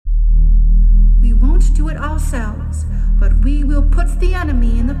it ourselves, but we will put the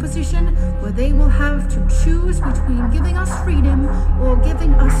enemy in the position where they will have to choose between giving us freedom or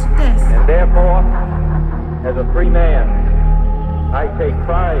giving us death. And therefore, as a free man, I take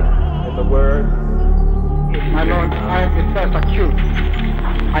pride in the word. My Lord, I am the first accused.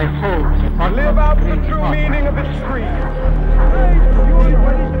 I hold that Live out the true meaning of its creed.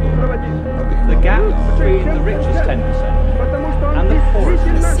 The gap between the richest 10% and the poorest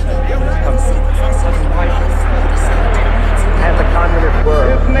 10% of this country has widened. And the communist word.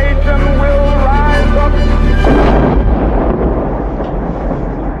 This nation will rise up.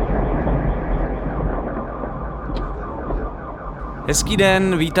 Hezký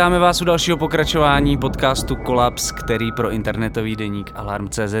den, vítáme vás u dalšího pokračování podcastu Kolaps, který pro internetový deník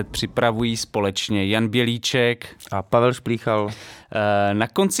Alarm.cz připravují společně Jan Bělíček a Pavel Šplíchal. Na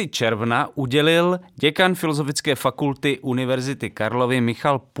konci června udělil děkan Filozofické fakulty Univerzity Karlovy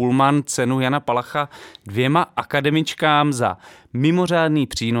Michal Pullman cenu Jana Palacha 2 akademičkám za mimořádný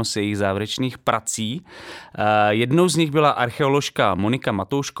přínos jejich závěrečných prací. Jednou z nich byla archeoložka Monika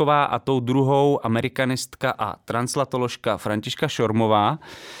Matoušková a tou druhou amerikanistka a translatoložka Františka Šormová.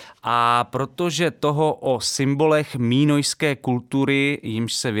 A protože toho o symbolech mínojské kultury,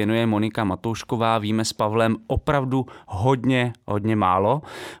 jimž se věnuje Monika Matoušková, víme s Pavlem opravdu hodně málo.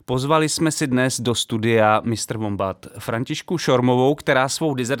 Pozvali jsme si dnes do studia Mr. Wombat Františku Šormovou, která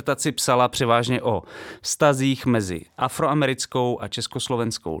svou dizertaci psala převážně o vztazích mezi afroamerickou a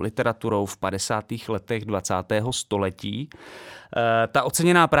československou literaturou v 50. letech 20. století. Ta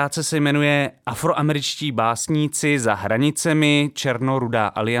oceněná práce se jmenuje Afroameričtí básníci za hranicemi, černorudá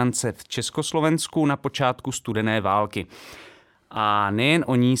aliance v Československu na počátku studené války. A nejen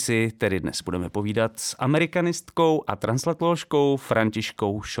o ní si tedy dnes budeme povídat s amerikanistkou a translatoložkou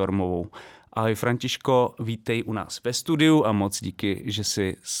Františkou Šormovou. Ahoj Františko, vítej u nás ve studiu a moc díky, že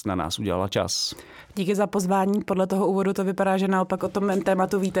jsi na nás udělala čas. Díky za pozvání. Podle toho úvodu to vypadá, že naopak o tom mém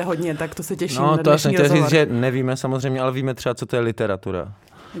tématu víte hodně, tak to se těším. No to jsem chtěl říct, že nevíme samozřejmě, ale víme třeba, co to je literatura.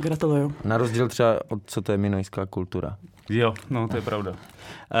 Gratuluju. Na rozdíl třeba od co to je minojská kultura. Jo, no to je pravda.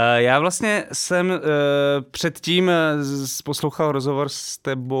 Já vlastně jsem předtím poslouchal rozhovor s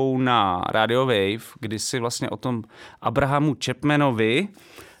tebou na Radio Wave, kdy si vlastně o tom Abrahamu Chapmanovi,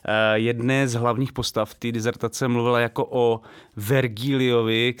 jedné z hlavních postav té dizertace, mluvila jako o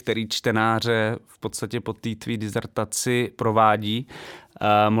Vergiliovi, který čtenáře v podstatě po té tvý dizertaci provádí.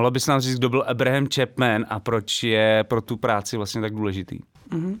 Mohla bys nám říct, kdo byl Abraham Chapman a proč je pro tu práci vlastně tak důležitý?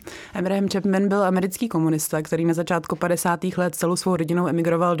 Abraham Chapman byl americký komunista, který na začátku 50. let celou svou rodinou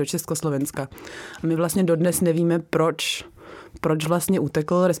emigroval do Československa. A my vlastně dodnes nevíme, proč vlastně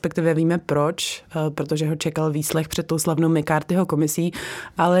utekl, respektive víme proč, protože ho čekal výslech před tou slavnou McCarthyho komisí,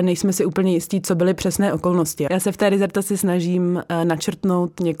 ale nejsme si úplně jistí, co byly přesné okolnosti. Já se v té dizertaci snažím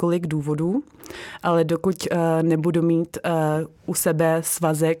načrtnout několik důvodů, ale dokud nebudu mít u sebe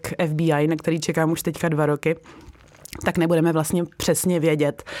svazek FBI, na který čekám už teďka 2 roky, tak nebudeme vlastně přesně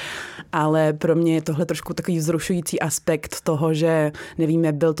vědět. Ale pro mě je tohle trošku takový vzrušující aspekt toho, že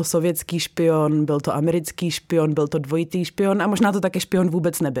nevíme, byl to sovětský špion, byl to americký špion, byl to dvojitý špion a možná to také špion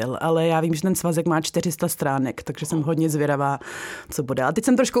vůbec nebyl. Ale já vím, že ten svazek má 400 stránek, takže jsem hodně zvědavá, co bude. A teď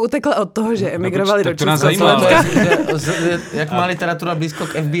jsem trošku utekla od toho, že emigrovali do Československa. Jak má literatura blízko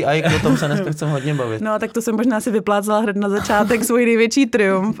k FBI, o tom se dneska chcem hodně bavit. No, tak to jsem možná si vyplácala hned na začátek svůj největší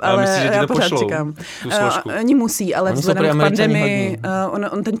triumf, ale myslím, já pořád čekám. Oni musí, ale vzhledem k pandemii,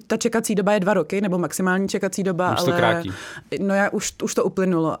 ta čekací doba je 2 roky, nebo maximální čekací doba, už to krátí. No už to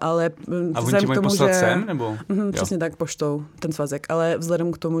uplynulo, ale a oni ti mají poslat sem, nebo? Přesně tak, poštou, ten svazek, ale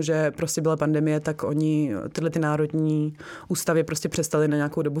vzhledem k tomu, že prostě byla pandemie, tak oni, tyhle ty národní ústavy prostě přestaly na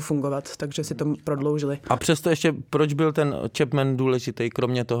nějakou dobu fungovat, takže si to prodloužili. A přesto ještě, proč byl ten Chapman důležitý,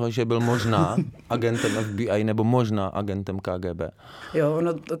 kromě toho, že byl možná agentem FBI nebo možná agentem KGB? Jo,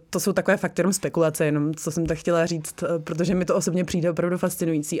 no to jsou takové fakt jenom spekulace, jenom co jsem tak chtěla říct, protože mi to osobně přijde opravdu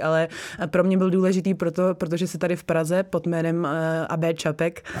fascinující, ale pro mě byl důležitý protože se tady v Praze pod jménem A.B.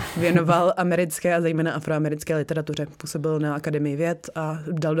 Čapek věnoval americké a zejména afroamerické literatuře. Působil na Akademii věd a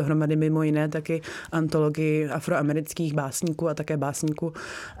dal dohromady mimo jiné taky antologii afroamerických básníků a také básníků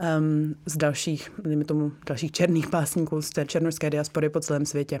z dalších černých básníků z té černošské diaspory po celém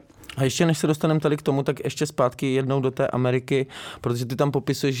světě. A ještě než se dostaneme tady k tomu, tak ještě zpátky jednou do té Ameriky, protože ty tam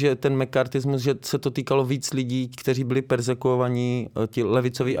popisuješ, že ten McCarthyismus, že se to týkalo víc lidí, kteří byli perzekuovaní, ti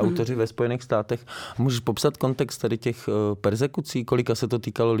levicoví autoři ve Spojených státech. Můžeš popsat kontext tady těch perzekucí? Kolika se to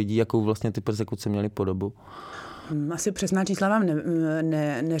týkalo lidí, jakou vlastně ty perzekuce měly podobu? Asi přesná čísla vám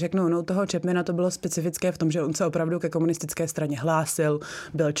neřeknu. No, toho Chapmana to bylo specifické v tom, že on se opravdu ke komunistické straně hlásil,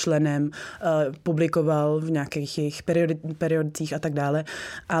 byl členem, publikoval v nějakých jejich periodicích a tak dále.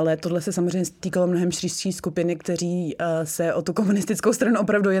 Ale tohle se samozřejmě týkalo mnohem širší skupiny, kteří se o tu komunistickou stranu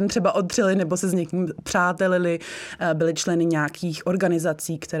opravdu jen třeba odřeli nebo se s někým přátelili, byli členy nějakých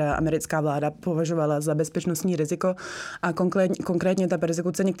organizací, která americká vláda považovala za bezpečnostní riziko. A konkrétně ta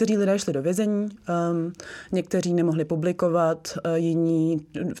persekuce, někteří lidé šli do vězení, někteří nemohli publikovat, jiní,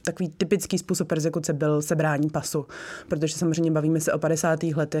 takový typický způsob persekuce byl sebrání pasu, protože samozřejmě bavíme se o 50.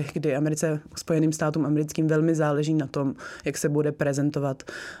 letech, kdy Spojeným státům americkým velmi záleží na tom, jak se bude prezentovat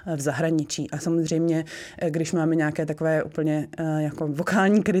v zahraničí. A samozřejmě, když máme nějaké takové úplně jako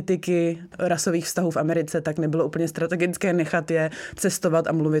vokální kritiky rasových vztahů v Americe, tak nebylo úplně strategické nechat je cestovat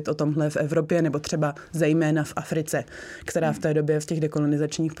a mluvit o tomhle v Evropě nebo třeba zejména v Africe, která v té době v těch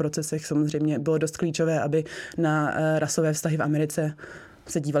dekolonizačních procesech samozřejmě bylo dost klíčové, aby na rasové vztahy v Americe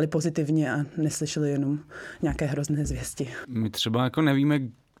se dívali pozitivně a neslyšeli jenom nějaké hrozné zvěsti. My třeba jako nevíme,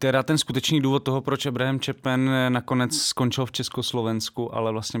 teda ten skutečný důvod toho, proč Abraham Chapman nakonec skončil v Československu,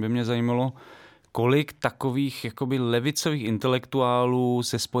 ale vlastně by mě zajímalo, kolik takových jakoby levicových intelektuálů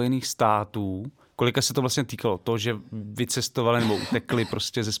ze Spojených států, kolika se to vlastně týkalo? To, že vycestovali nebo utekli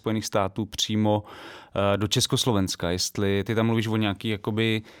prostě ze Spojených států přímo do Československa. Jestli ty tam mluvíš o nějaký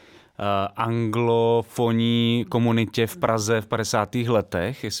jakoby anglofonní komunitě v Praze v 50.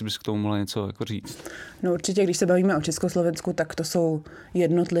 letech, jestli bys k tomu mohla něco jako říct. No určitě, když se bavíme o Československu, tak to jsou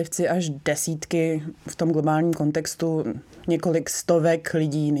jednotlivci až desítky v tom globálním kontextu, několik stovek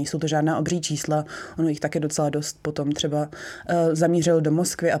lidí, nejsou to žádná obří čísla, ono jich taky docela dost. Potom třeba zamířil do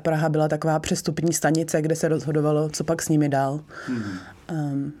Moskvy a Praha byla taková přestupní stanice, kde se rozhodovalo, co pak s nimi dál.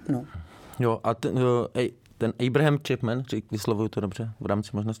 No. Jo, a ten Abraham Chapman, vyslovuju to dobře v rámci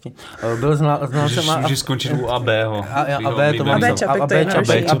možnosti, byl znalcem... Můžeš skončit u AB-ho.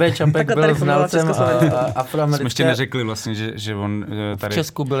 AB Čapek byl znalcem afroamerické... Jsme ještě neřekli vlastně, že on tady... V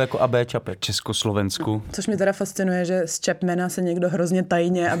Česku byl jako AB Čapek. Československu. Což mě teda fascinuje, že z Chapmana se někdo hrozně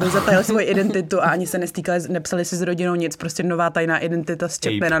tajně, aby zatajil svoji identitu a ani se nepsali si s rodinou nic, prostě nová tajná identita z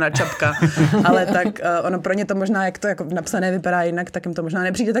Chapmana na Čapka. Ale tak ono pro ně to možná, jak to jako napsané vypadá jinak, tak jim to možná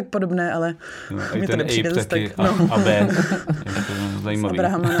nepřijde tak podobné, ale mi to nepřijde zase tak. AB. Zajímavý. Z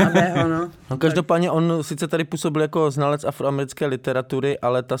Abrahama na ABho, no. No, každopádně on sice tady působil jako znalec afroamerické literatury,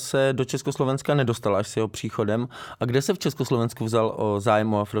 ale ta se do Československa nedostala až s jeho příchodem. A kde se v Československu vzal o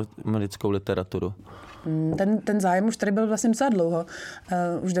zájem o afroamerickou literaturu? Ten zájem už tady byl vlastně docela dlouho.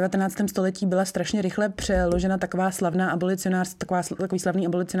 Už v 19. století byla strašně rychle přeložena takový slavný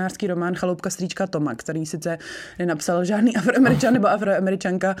abolicionářský román Chaloupka strýčka Toma, který sice nenapsal žádný Afroameričan nebo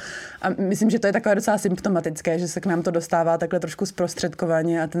Afroameričanka. A myslím, že to je takové docela symptomatické, že se k nám to dostává takhle trošku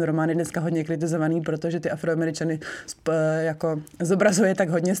zprostředkovaně a ten román je dneska hodně kritizovaný, protože ty Afroameričany jako zobrazuje tak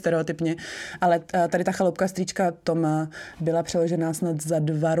hodně stereotypně. Ale tady ta Chaloupka strýčka Toma byla přeložena snad za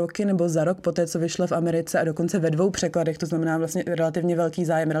 2 roky nebo za rok poté, co vyšlo v Americe a dokonce ve 2 překladech, to znamená vlastně relativně velký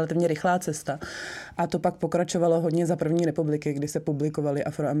zájem, relativně rychlá cesta. A to pak pokračovalo hodně za první republiky, kdy se publikovali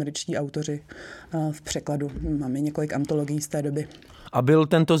afroameričtí autoři v překladu. Máme několik antologií z té doby. A byl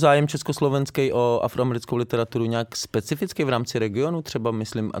tento zájem československý o afroamerickou literaturu nějak specifický v rámci regionu, třeba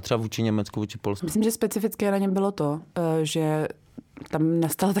myslím, a třeba vůči Německu, vůči Polsku? Myslím, že specifické na něm bylo to, že tam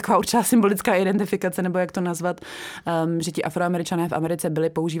nastala taková určitá symbolická identifikace, nebo jak to nazvat, že ti Afroameričané v Americe byli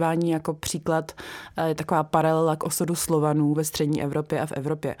používáni jako příklad, taková paralela k osudu Slovanů ve střední Evropě a v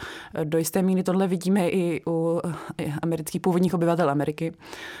Evropě. Do jisté míry tohle vidíme i u amerických původních obyvatel Ameriky.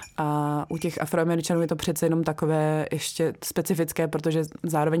 A u těch Afroameričanů je to přece jenom takové ještě specifické, protože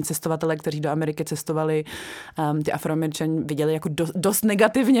zároveň cestovatelé, kteří do Ameriky cestovali, ty Afroameričané viděli jako dost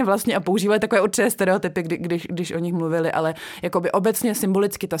negativně vlastně a používali takové určité stereotypy, když o nich mluvili, ale jakoby obecně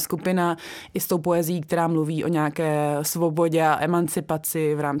symbolicky ta skupina i s tou poezí, která mluví o nějaké svobodě a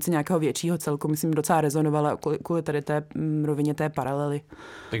emancipaci v rámci nějakého většího celku, myslím, docela rezonovala kvůli tady té rovině té paralely.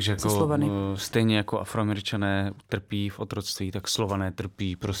 Takže jako stejně jako Afroameričané trpí v otroctví, tak Slované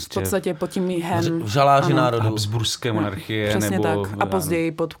trpí prostě v podstatě pod tím jihem. V žaláři národů. Habsburské monarchie. Přesně nebo tak. A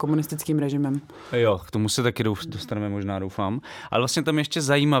později pod komunistickým režimem. Jo, k tomu se taky dostaneme možná, doufám. Ale vlastně tam ještě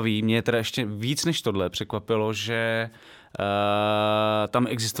zajímavý, mě teda ještě víc než tohle překvapilo, že tam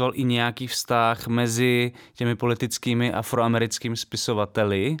existoval i nějaký vztah mezi těmi politickými afroamerickými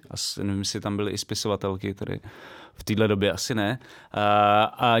spisovateli. Nevím, jestli tam byly i spisovatelky, tedy v téhle době asi ne.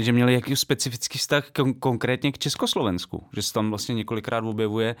 A že měli jaký specifický vztah konkrétně k Československu. Že se tam vlastně několikrát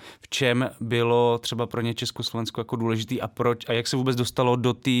objevuje, v čem bylo třeba pro ně Československo jako důležitý a proč a jak se vůbec dostalo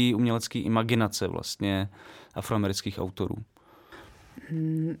do té umělecké imaginace vlastně afroamerických autorů.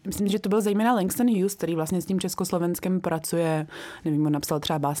 Myslím, že to byl zejména Langston Hughes, který vlastně s tím Československem pracuje. Nevím, on napsal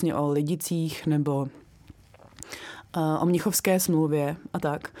třeba básně o Lidicích nebo o Mnichovské smlouvě a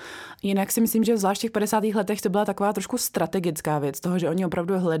tak. Jinak si myslím, že zvlášť v těch 50. letech to byla taková trošku strategická věc toho, že oni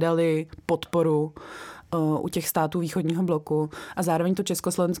opravdu hledali podporu u těch států východního bloku a zároveň to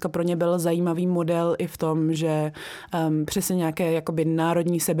Československo pro ně byl zajímavý model i v tom, že přesně nějaké jakoby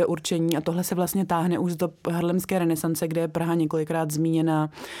národní sebeurčení a tohle se vlastně táhne už do harlemské renesance, kde je Praha několikrát zmíněna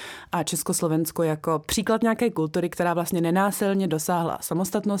a Československo jako příklad nějaké kultury, která vlastně nenásilně dosáhla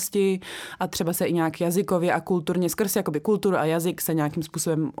samostatnosti a třeba se i nějak jazykově a kulturně skrz jakoby kulturu a jazyk se nějakým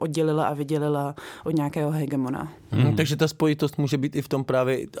způsobem oddělila a vydělila od nějakého hegemona. Takže ta spojitost může být i v tom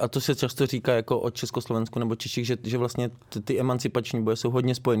právě, a to se často říká jako o Československu nebo Češích, že vlastně ty emancipační boje jsou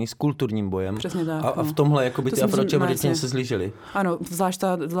hodně spojený s kulturním bojem. Přesně tak. A v tomhle jakoby ty afročemeritně se zlížili. Ano, zvlášť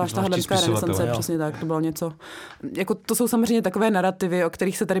ta harlemská renesance, přesně tak, to bylo něco. Jako to jsou samozřejmě takové narrativy, o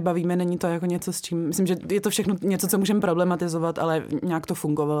kterých se tady bavíme, není to jako něco s čím. Myslím, že je to všechno něco, co můžeme problematizovat, ale nějak to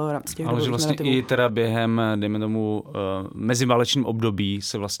fungovalo v rámci těch ale že vlastně narrativů. i teda během, dejme tomu, meziválečném období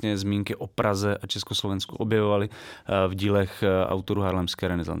se vlastně zmínky o Praze a Československu objevovaly v dílech autorů harlemské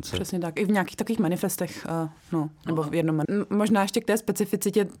renesance. Přesně tak. I v nějakých takových manifestech, nebo v jednom. Možná ještě k té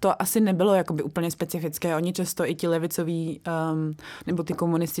specificitě to asi nebylo jakoby úplně specifické. Oni často i ti levicoví nebo ty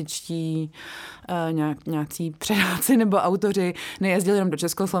komunističtí nějací předáci nebo autoři nejezdili jenom do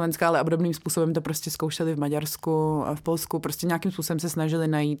Československa, ale obdobným způsobem to prostě zkoušeli v Maďarsku a v Polsku. Prostě nějakým způsobem se snažili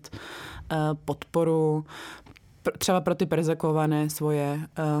najít podporu třeba pro ty perzekované svoje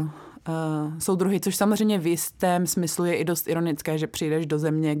soudruhy, což samozřejmě v jistém smyslu je i dost ironické, že přijdeš do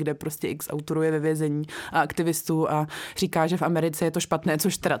země, kde prostě x autorů je ve vězení a aktivistů a říká, že v Americe je to špatné,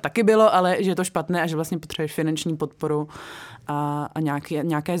 což teda taky bylo, ale že je to špatné a že vlastně potřebuješ finanční podporu a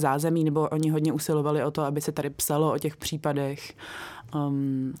nějaké zázemí, nebo oni hodně usilovali o to, aby se tady psalo o těch případech.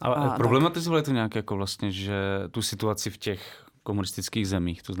 Ale problematizovali to nějak jako vlastně, že tu situaci v těch komunistických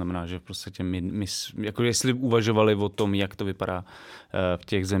zemích, to znamená, že v podstatě my jako jestli uvažovali o tom, jak to vypadá v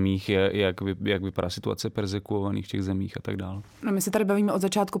těch zemích, jak vypadá situace perzekuovaných v těch zemích a tak dále. No, my se tady bavíme od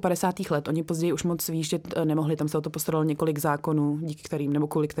začátku 50. let. Oni později už moc výjíždět nemohli, tam se o to postaralo několik zákonů, díky kterým nebo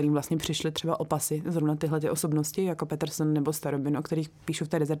kvůli kterým vlastně přišly třeba opasy, zrovna tyhle ty osobnosti, jako Peterson nebo Starobin, o kterých píšu v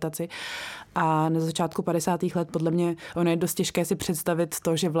té dizertaci. A na začátku 50. let podle mě ono je dost těžké si představit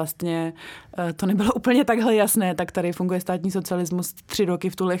to, že vlastně to nebylo úplně takhle jasné, tak tady funguje státní socialismus 3 roky,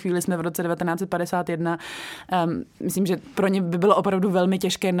 v tuhle chvíli jsme v roce 1951. Myslím, že pro ně by bylo opravdu velmi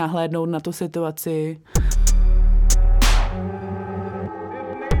těžké nahlédnout na tu situaci.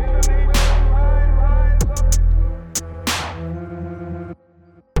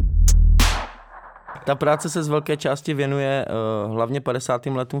 Ta práce se z velké části věnuje hlavně 50.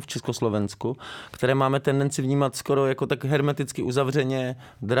 letům v Československu, které máme tendenci vnímat skoro jako tak hermeticky uzavřeně,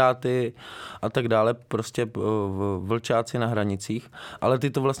 dráty a tak dále, prostě vlčáci na hranicích. Ale ty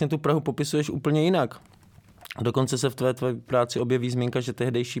to vlastně tu Prahu popisuješ úplně jinak. Dokonce se v tvé práci objeví zmínka, že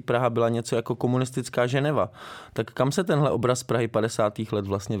tehdejší Praha byla něco jako komunistická Ženeva. Tak kam se tenhle obraz Prahy 50. let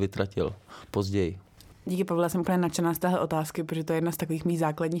vlastně vytratil později? Díky, Pavle, jsem úplně nadšená z téhle otázky, protože to je jedna z takových mých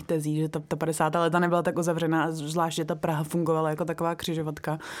základních tezí, že ta 50. leta nebyla tak uzavřená a zvlášť, že ta Praha fungovala jako taková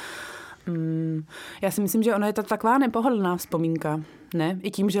křižovatka. Já si myslím, že ono je to taková nepohodlná vzpomínka, ne?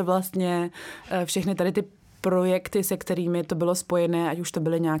 I tím, že vlastně všechny tady ty projekty, se kterými to bylo spojené, ať už to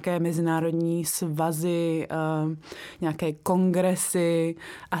byly nějaké mezinárodní svazy, nějaké kongresy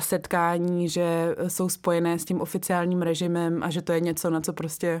a setkání, že jsou spojené s tím oficiálním režimem a že to je něco, na co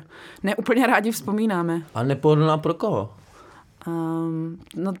prostě neúplně rádi vzpomínáme. A nepohodlná pro koho?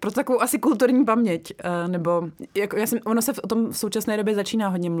 No pro takovou asi kulturní paměť, nebo jako ono se o tom v současné době začíná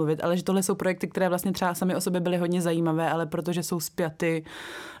hodně mluvit, ale že tohle jsou projekty, které vlastně třeba sami o sobě byly hodně zajímavé, ale protože jsou spjaty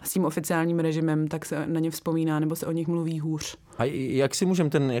s tím oficiálním režimem, tak se na ně vzpomíná nebo se o nich mluví hůř. A jak si můžeme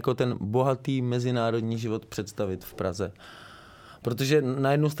ten bohatý mezinárodní život představit v Praze? Protože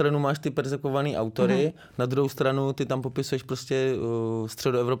na jednu stranu máš ty perzekovaný autory, na druhou stranu ty tam popisuješ prostě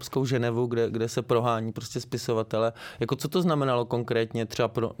středoevropskou Ženevu, kde se prohání prostě spisovatele. Jako co to znamenalo konkrétně třeba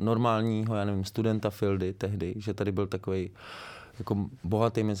pro normálního, já nevím, studenta Fildy tehdy, že tady byl takový jako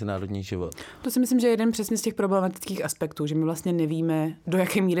bohatý mezinárodní život? To si myslím, že je jeden přesně z těch problematických aspektů, že my vlastně nevíme, do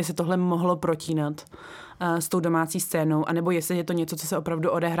jaké míry se tohle mohlo protínat s tou domácí scénou, anebo jestli je to něco, co se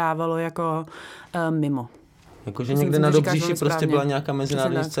opravdu odehrávalo jako mimo. Jakože někde na Dobříši prostě byla nějaká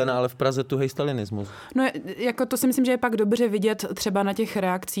mezinárodní scéna, ale v Praze tuhej stalinismus. No jako to si myslím, že je pak dobře vidět třeba na těch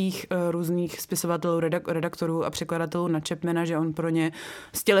reakcích různých spisovatelů, redaktorů a překladatelů na Chapmana, že on pro ně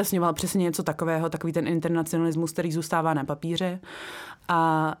stělesňoval přesně něco takového, takový ten internacionalismus, který zůstává na papíře.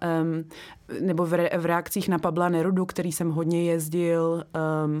 A nebo v reakcích na Pabla Nerudu, který jsem hodně jezdil,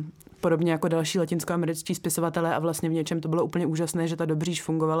 podobně jako další latinskoameričtí spisovatelé a vlastně v něčem to bylo úplně úžasné, že ta Dobříš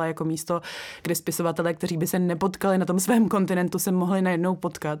fungovala jako místo, kde spisovatelé, kteří by se nepotkali na tom svém kontinentu, se mohli najednou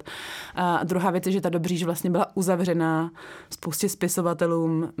potkat. A druhá věc je, že ta Dobříš vlastně byla uzavřená spoustě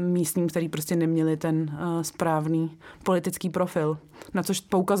spisovatelům místním, kteří prostě neměli ten správný politický profil. Na což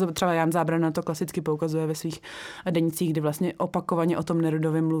poukazuje, třeba Jan Zábran na to klasicky poukazuje ve svých denících, kdy vlastně opakovaně o tom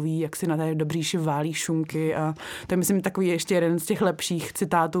Nerudovi mluví, jak si na té Dobříši válí šunky a to je, myslím, takový ještě jeden z těch lepších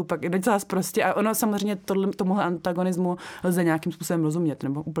citátů, pak je docela prostě a ono samozřejmě tomuhle antagonismu lze nějakým způsobem rozumět,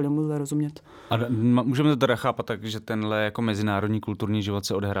 nebo úplně lze rozumět. A můžeme to teda chápat tak, že tenhle jako mezinárodní kulturní život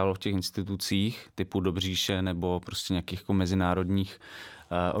se odehrál v těch institucích typu Dobříše nebo prostě nějakých jako mezinárodních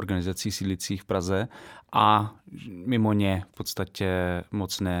organizací sídlících v Praze a mimo ně v podstatě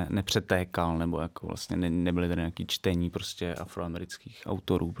moc nepřetékal, nebo jako vlastně nebyly tady nějaký čtení prostě afroamerických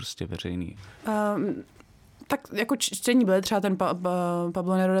autorů prostě veřejný. Tak jako čtení byly, třeba ten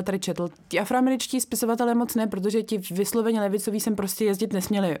Pablo Neruda tady četl. Ti afroameričtí spisovatelé moc ne, protože ti vysloveně levicoví sem prostě jezdit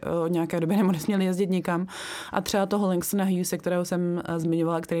nesměli od nějaké doby, nebo nesměli jezdit nikam. A třeba toho Langstona Hughese, kterého jsem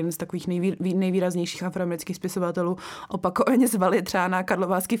zmiňovala, který je jeden z takových nejvýraznějších afroamerických spisovatelů, opakovaně zvali třeba na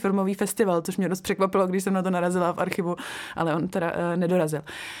Karlovarský filmový festival, což mě dost překvapilo, když jsem na to narazila v archivu, ale on teda nedorazil.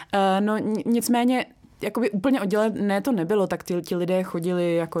 No nicméně jakoby úplně oddělené to nebylo, tak ti lidé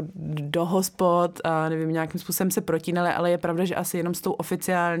chodili jako do hospod a nevím, nějakým způsobem se protínali, ale je pravda, že asi jenom s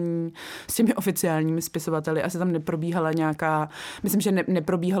těmi oficiálními spisovateli asi tam neprobíhala nějaká, myslím, že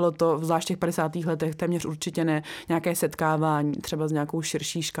neprobíhalo to, zvlášť v těch 50. letech, téměř určitě ne, nějaké setkávání třeba s nějakou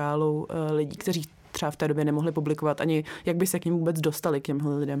širší škálou lidí, kteří třeba v té době nemohli publikovat, ani jak by se k ním vůbec dostali, k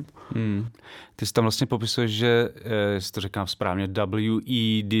těmhle lidem. Ty jsi tam vlastně popisuješ, že, jestli to říkám správně,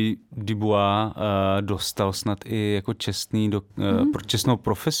 W.E. Du Bois dostal snad i jako čestnou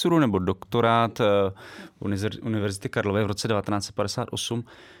profesuru nebo doktorát Univerzity Karlovy v roce 1958.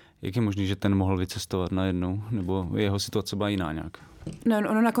 Jak je možné, že ten mohl vycestovat najednou? Nebo jeho situace byla jiná nějak? No,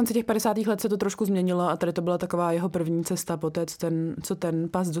 ono na konci těch 50. let se to trošku změnilo a tady to byla taková jeho první cesta po té, co ten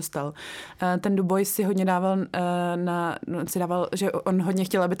pas dostal. Ten Du Bois si hodně dával že on hodně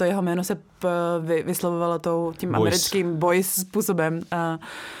chtěl, aby to jeho jméno se vyslovovalo tím americkým boys způsobem. A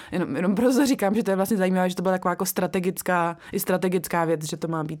jenom proto říkám, že to je vlastně zajímavé, že to byla taková jako strategická věc, že to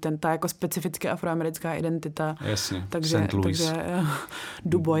má být ta jako specificky afroamerická identita. Jasně, takže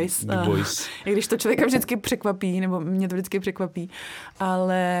Du Bois. I když to člověka vždycky překvapí, nebo mě to vždycky překvapí.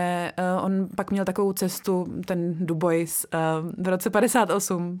 Ale on pak měl takovou cestu, ten Du Bois, v roce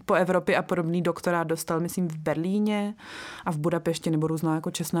 58 po Evropě a podobný doktorát dostal, myslím, v Berlíně a v Budapešti, nebo různá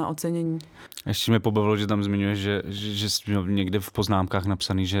jako čestná ocenění. Ještě mě pobavilo, že tam zmiňuješ, že jsi někde v poznámkách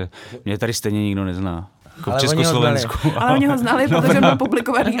napsaný, že mě tady stejně nikdo nezná. Jako v Československu. Ale oni ho znali, protože byl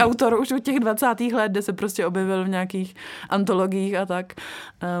publikovaný autor už od těch 20. let, kde se prostě objevil v nějakých antologiích a tak.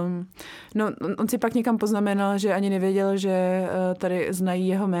 On si pak někam poznamenal, že ani nevěděl, že tady znají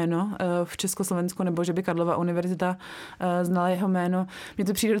jeho jméno v Československu, nebo že by Karlova univerzita znala jeho jméno. Mně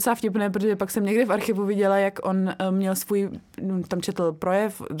to přijde docela vtipné, protože pak jsem někde v archivu viděla, jak on měl tam četl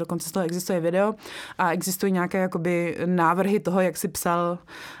projev, dokonce z toho existuje video a existují nějaké jakoby návrhy toho, jak si psal,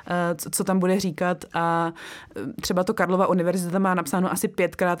 co tam bude říkat a třeba to Karlova univerzita má napsáno asi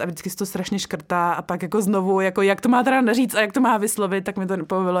 5krát a vždycky se to strašně škrtá a pak jako znovu, jako jak to má teda říct a jak to má vyslovit, tak mi to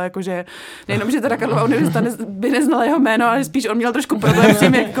povilo, jako že nejenom, že teda Karlova univerzita by neznala jeho jméno, ale spíš on měl trošku problém s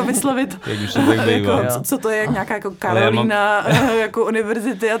tím, jak jako vyslovit. Co to je, nějaká jako Karolína jako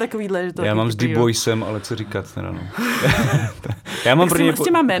univerzity a takovýhle. Že to já mám s Du Boisem, ale co říkat teda, no. Já mám pro ně s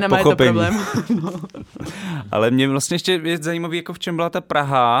těma jménama je to problém. Ale mě vlastně ještě je zajímavý, jako v čem byla ta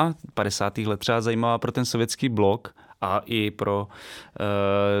Praha 50. let třeba zajímavá pro ten sovětský blok a i pro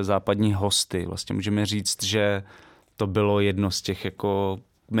západní hosty. Vlastně můžeme říct, že to bylo jedno z těch jako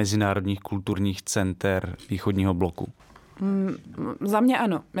mezinárodních kulturních center východního bloku. Za mě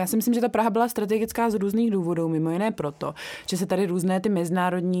ano. Já si myslím, že ta Praha byla strategická z různých důvodů, mimo jiné proto, že se tady různé ty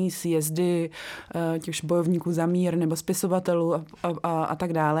mezinárodní sjezdy těch bojovníků za mír nebo spisovatelů a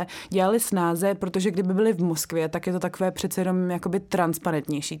tak dále dělali snáze, protože kdyby byli v Moskvě, tak je to takové přece jenom jakoby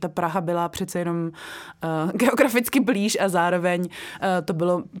transparentnější. Ta Praha byla přece jenom geograficky blíž a zároveň to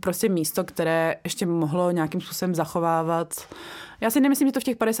bylo prostě místo, které ještě mohlo nějakým způsobem zachovávat Já si nemyslím, že to v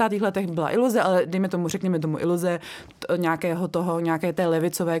těch 50. letech byla iluze, ale řekněme tomu iluze nějaké té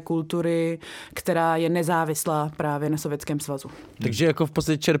levicové kultury, která je nezávislá právě na Sovětském svazu. Takže jako v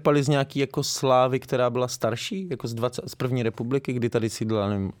podstatě čerpali z nějaký jako slávy, která byla starší, jako z první republiky, kdy tady sídla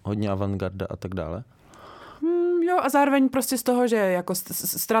hodně avantgarda a tak dále? Jo, a zároveň prostě z toho, že jako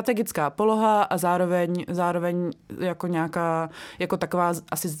strategická poloha a zároveň jako nějaká, jako taková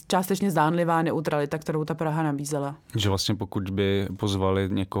asi částečně zdánlivá neutralita, kterou ta Praha nabízela. Že vlastně pokud by pozvali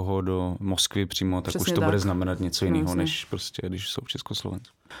někoho do Moskvy přímo, tak přesně už to bude znamenat něco jiného, než prostě, když jsou v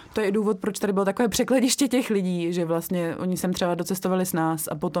Československu. To je důvod, proč tady bylo takové překladiště těch lidí, že vlastně oni sem třeba docestovali s nás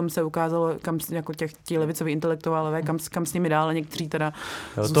a potom se ukázalo, kam jako ti levicoví intelektuálové, kam s nimi dále někteří teda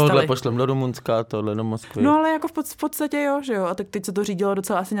zůstali. Tohle pošlem do Rumunska, tohle do Moskvy. No ale jako v podstatě jo, že jo. A tak teď se to řídilo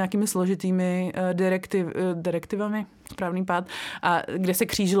docela asi nějakými složitými direktivami, správný pád, a kde se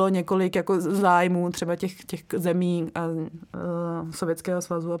křížilo několik jako zájmů třeba těch zemí a Sovětského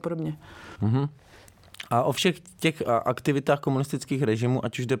svazu a podobně. Mhm. A o všech těch aktivitách komunistických režimů,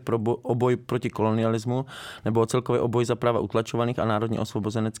 ať už jde o boj proti kolonialismu, nebo o celkově o boj za práva utlačovaných a národně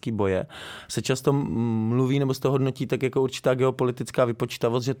osvobozenecký boje, se často mluví nebo se to hodnotí tak jako určitá geopolitická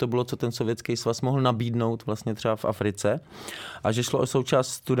vypočítavost, že to bylo, co ten Sovětský svaz mohl nabídnout vlastně třeba v Africe a že šlo o součást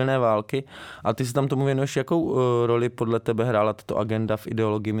studené války. A ty se tam tomu věnuješ, jakou roli podle tebe hrála tato agenda v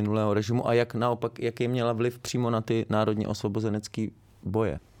ideologii minulého režimu a jaký měla vliv přímo na ty národně osvobozenecký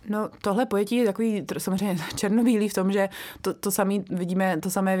boje? No, tohle pojetí je takový samozřejmě černobílý v tom, že to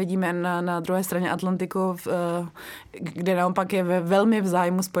samé vidíme na druhé straně Atlantiku, kde naopak je velmi v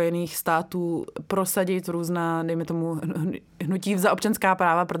zájmu Spojených států prosadit různá, dejme tomu, hnutí za občanská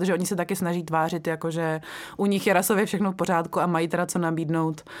práva, protože oni se taky snaží tvářit, jakože u nich je rasově všechno v pořádku a mají teda co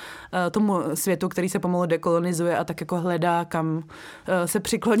nabídnout tomu světu, který se pomalu dekolonizuje a tak jako hledá, kam se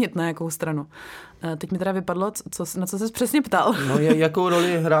přiklonit na jakou stranu. Teď mi teda vypadlo, na co ses přesně ptal. No, jakou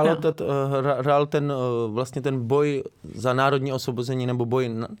roli hrál ten boj za národní osvobození nebo boj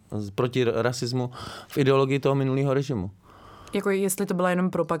proti rasismu v ideologii toho minulého režimu? Jako jestli to byla jenom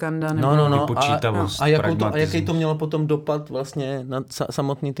propaganda? Nebo... Vypočítavost, a jaký to mělo potom dopad vlastně na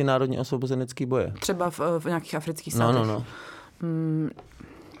samotný ty národní osvobozenecký boje? Třeba v nějakých afrických státech.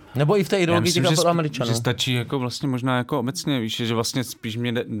 Nebo i v té ideologii těch Afroameričanů. Že stačí jako vlastně možná jako obecně, víš, že vlastně spíš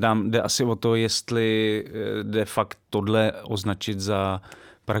mě jde asi o to, jestli jde fakt tohle označit za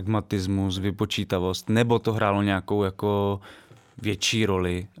pragmatismus, vypočítavost, nebo to hrálo nějakou jako větší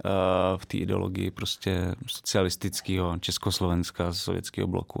roli v té ideologii prostě socialistického Československa, sovětského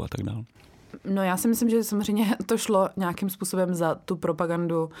bloku a tak dále. No já si myslím, že samozřejmě to šlo nějakým způsobem za tu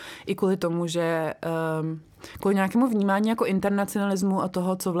propagandu i kvůli tomu, že kvůli nějakému vnímání jako internacionalismu a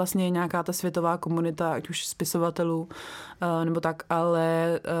toho, co vlastně je nějaká ta světová komunita, ať už spisovatelů nebo tak,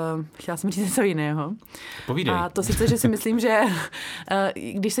 ale chtěla jsem říct něco jiného. Povídej. A to sice, že si myslím, že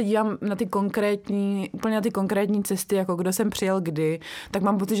když se dívám na ty konkrétní cesty, jako kdo jsem přijel kdy, tak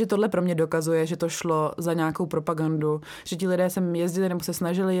mám pocit, že tohle pro mě dokazuje, že to šlo za nějakou propagandu, že ti lidé sem jezdili nebo se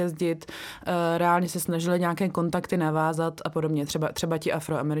snažili jezdit, reálně se snažili nějaké kontakty navázat a podobně, třeba ti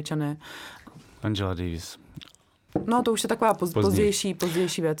Afroameričané. Angela Davis. No to už je taková pozdější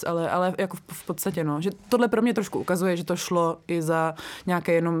věc, ale jako v podstatě no, že tohle pro mě trošku ukazuje, že to šlo i za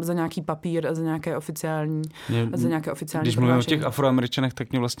nějaký papír a za nějaké oficiální Když mluvím o těch Afroameričanech,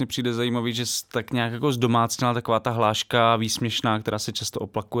 tak mě vlastně přijde zajímavý, že tak nějak jako zdomácněla taková ta hláška výsměšná, která se často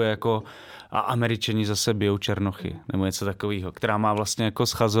oplakuje jako a Američani zase bijou černochy, nebo něco takového, která má vlastně jako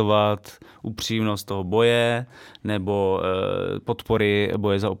schazovat upřímnost toho boje nebo podpory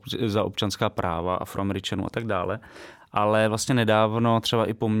boje za občanská práva Afroameričanů a tak dále. Ale vlastně nedávno třeba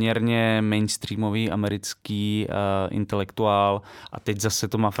i poměrně mainstreamový americký intelektuál, a teď zase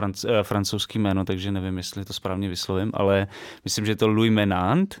to má francouzský jméno, takže nevím, jestli to správně vyslovím, ale myslím, že je to Louis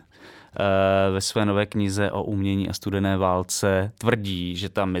Menand, ve své nové knize o umění a studené válce tvrdí, že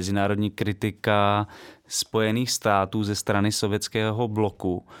ta mezinárodní kritika Spojených států ze strany sovětského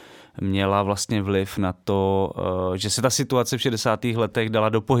bloku měla vlastně vliv na to, že se ta situace v 60. letech dala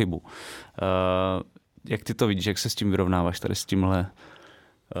do pohybu. Jak ty to vidíš, jak se s tím vyrovnáváš tady s tímhle?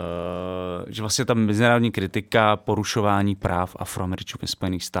 Že vlastně ta mezinárodní kritika porušování práv Afroameričanů ve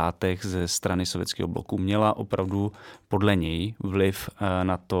Spojených státech ze strany sovětského bloku měla opravdu podle něj vliv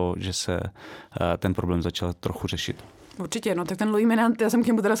na to, že se ten problém začal trochu řešit. Určitě, no tak ten Louis Menand, já jsem k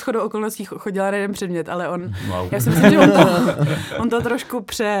němu teda shodou okolností chodila na jeden předmět, ale já si myslím, že on to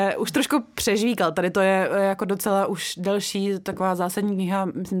už trošku přežvíkal. Tady to je jako docela už delší taková zásadní kniha,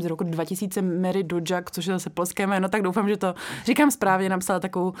 myslím z roku 2000, Mary Dudžak, což je zase polské jméno, tak doufám, že to říkám správně, napsala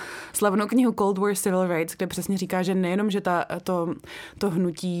takovou slavnou knihu Cold War Civil Rights, kde přesně říká, že nejenom, že to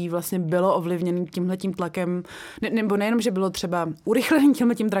hnutí vlastně bylo ovlivněné tímhletím tlakem, nebo nejenom, že bylo třeba urychlený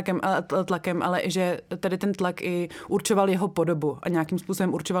tímhletím tlakem, ale že tady ten tlak i určoval jeho podobu a nějakým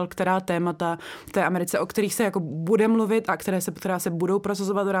způsobem určoval, která témata v té Americe, o kterých se jako bude mluvit a která se budou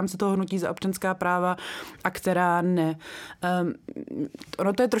prosazovat v rámci toho hnutí za občanská práva a která ne.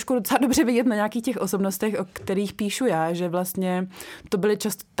 Ono to je trošku docela dobře vidět na nějakých těch osobnostech, o kterých píšu já, že vlastně to byly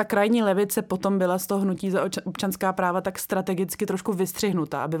často, ta krajní levice potom byla z toho hnutí za občanská práva tak strategicky trošku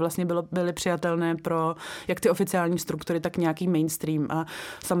vystřihnutá, aby vlastně byly přijatelné pro jak ty oficiální struktury, tak nějaký mainstream. A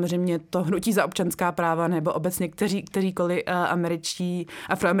samozřejmě to hnutí za občanská práva nebo obecně kteříkoliv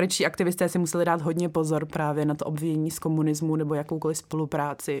afroameričtí aktivisté si museli dát hodně pozor právě na to obvinění z komunismu nebo jakoukoliv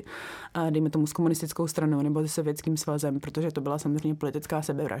spolupráci, dejme tomu s komunistickou stranou nebo s Sovětským svazem, protože to byla samozřejmě politická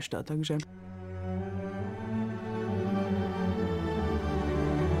sebevražda, takže...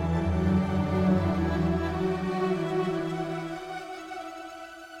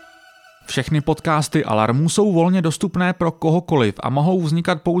 Všechny podcasty Alarmu jsou volně dostupné pro kohokoliv a mohou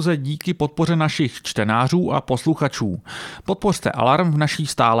vznikat pouze díky podpoře našich čtenářů a posluchačů. Podpořte Alarm v naší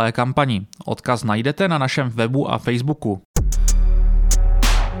stálé kampani. Odkaz najdete na našem webu a Facebooku.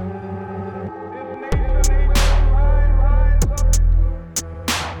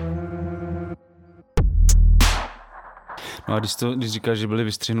 No a když říkáš, že byli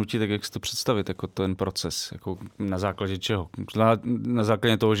vystřihnuti, tak jak si to představit, jako ten proces, jako na základě čeho? Na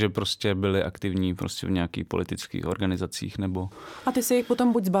základě toho, že prostě byli aktivní prostě v nějakých politických organizacích, nebo... A ty si jich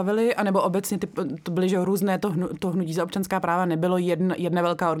potom buď zbavili, anebo obecně to byly, že různé to hnutí za občanská práva nebylo jedna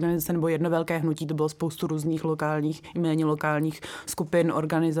velká organizace nebo jedno velké hnutí, to bylo spoustu různých lokálních, i méně lokálních skupin,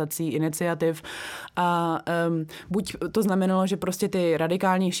 organizací, iniciativ. A buď to znamenalo, že prostě ty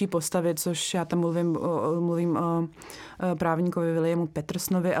radikálnější postavy, což já tam mluvím o právníkovi Williamu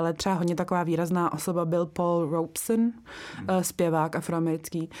Petersonovi, ale třeba hodně taková výrazná osoba byl Paul Robeson, zpěvák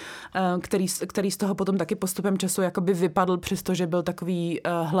afroamerický, který z toho potom taky postupem času jakoby vypadl, přestože byl takový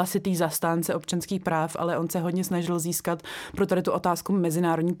hlasitý zastánce občanských práv, ale on se hodně snažil získat pro tady tu otázku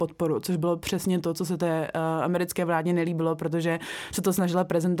mezinárodní podporu, což bylo přesně to, co se té americké vládě nelíbilo, protože se to snažila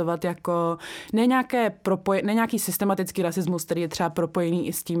prezentovat jako ne nějaký systematický rasismus, který je třeba propojený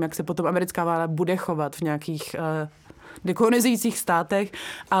i s tím, jak se potom americká vláda bude chovat v nějakých dekolonizujících státech,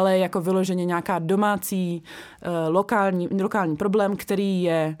 ale jako vyloženě nějaká domácí, lokální problém, který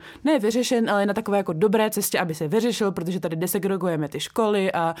je ne vyřešen, ale na takové jako dobré cestě, aby se vyřešil, protože tady desegregujeme ty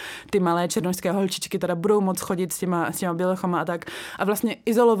školy a ty malé černošské holčičky teda budou moc chodit s těma bělochama a tak. A vlastně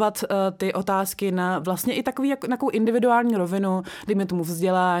izolovat ty otázky na vlastně i takovou individuální rovinu, dejme tomu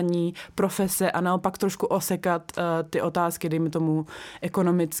vzdělání, profese a naopak trošku osekat ty otázky, dejme tomu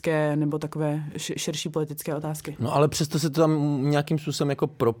ekonomické nebo takové širší politické otázky. No ale přesto se to tam nějakým způsobem jako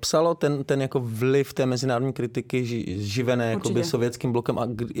propsalo, ten jako vliv té mezinárodní kritiky živené jakoby sovětským blokem a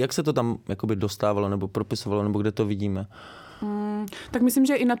jak se to tam jakoby dostávalo nebo propisovalo, nebo kde to vidíme? Tak myslím,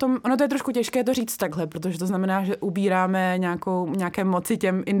 že i na tom, ono to je trošku těžké to říct takhle, protože to znamená, že ubíráme nějaké moci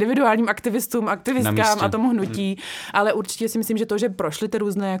těm individuálním aktivistkám a tomu hnutí, ale určitě si myslím, že to, že prošly ty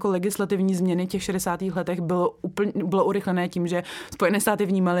různé jako legislativní změny v těch 60. letech bylo urychlené tím, že Spojené státy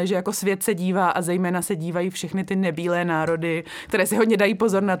vnímaly, že jako svět se dívá a zejména se dívají všechny ty nebílé národy, které si hodně dají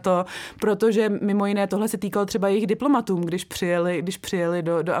pozor na to, protože mimo jiné tohle se týkalo třeba jejich diplomatům, když přijeli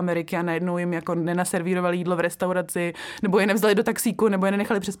do Ameriky a najednou jim jako nenaservírovali jídlo v restauraci, nebo je nevzali do taxíku, nebo je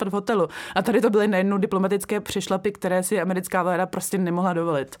nenechali přespat v hotelu. A tady to byly najednou diplomatické přešlapy, které si americká vláda prostě nemohla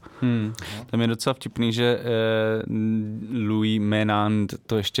dovolit. Tam je docela vtipný, že Louis Menand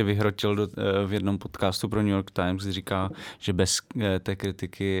to ještě vyhrotil v jednom podcastu pro New York Times, kdy říká, že bez té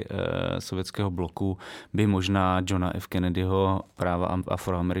kritiky sovětského bloku by možná Johna F. Kennedyho práva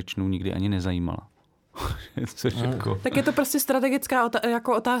Afroameričanů nikdy ani nezajímala. Tak je to prostě strategická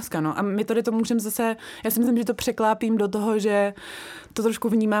jako otázka, no. A my tady to můžeme zase, já si myslím, že to překlápím do toho, že to trošku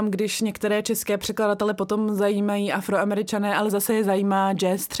vnímám, když některé české překladatele potom zajímají Afroameričané, ale zase je zajímá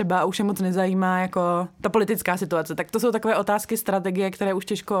jazz třeba a už je moc nezajímá jako ta politická situace. Tak to jsou takové otázky strategie, které už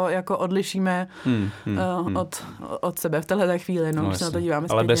těžko jako odlišíme od sebe v téhle chvíli, no, když se na to díváme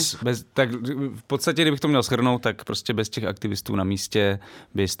zpětně. Ale tak v podstatě, kdybych to měl shrnout, tak prostě bez těch aktivistů na místě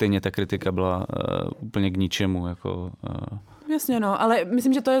by stejně ta kritika byla úplně k ničemu. Jako, jasně, no, ale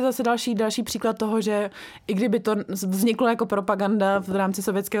myslím, že to je zase další příklad toho, že i kdyby to vzniklo jako propaganda v rámci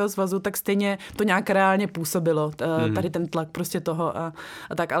Sovětského svazu, tak stejně to nějak reálně působilo, tady ten tlak prostě toho a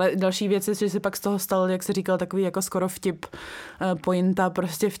tak, ale další věc je, že se pak z toho stal, jak se říkal, takový jako skoro vtip, pointa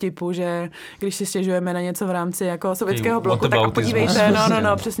prostě vtipu, že když si stěžujeme na něco v rámci jako sovětského bloku, tak podívejte,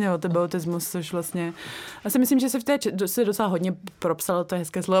 no, přesně whataboutismus, což vlastně, já si myslím, že se v té se docela hodně propsalo, to je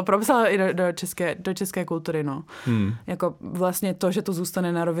hezké slovo, propsalo i do české kultury, no. Jako vlastně to, že to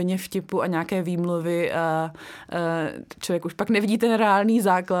zůstane na rovině vtipu a nějaké výmluvy a člověk už pak nevidí ten reálný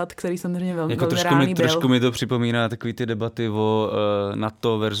základ, který samozřejmě velmi reálný byl. Trošku mi to připomíná takový ty debaty o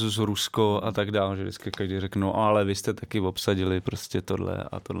NATO versus Rusko a tak dále, že vždycky každý řekne, no ale vy jste taky obsadili prostě tohle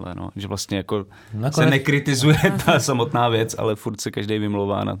a tohle, no. Že vlastně jako se nekritizuje ta samotná věc, ale furt se každý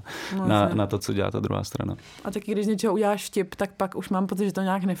vymlouvá na to, co dělá ta druhá strana. A taky, když z něčeho uděláš vtip, tak pak už mám pocit, že to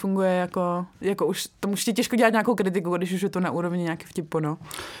nějak nefunguje, jako už to může těžko dělat nějakou kritiku, když už je to na úrovni nějaký vtipu, no.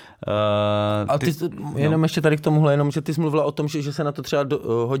 A ty jenom ještě tady k tomuhle, jenom, že ty jsi mluvila o tom, že se na to třeba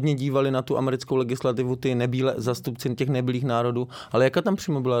hodně dívali na tu americkou legislativu, ty nebílé zastupci těch nebílých národů, ale jaká tam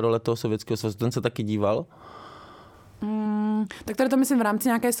přímo byla role toho Sovětského svazu? Ten se taky díval? Tak tady to myslím v rámci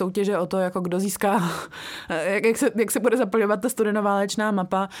nějaké soutěže o to, jako kdo získá, jak se bude zaplňovat ta studenoválečná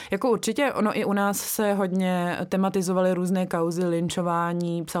mapa. Jako určitě, ono i u nás se hodně tematizovaly různé kauzy,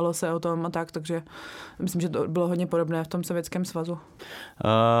 lynčování, psalo se o tom a tak, takže myslím, že to bylo hodně podobné v tom Sovětském svazu.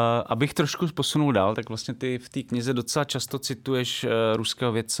 Abych trošku posunul dál, tak vlastně ty v té knize docela často cituješ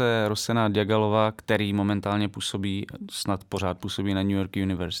ruského vědce Rosena Djagalova, který momentálně snad pořád působí na New York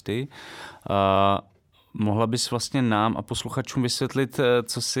University. Mohla bys vlastně nám a posluchačům vysvětlit,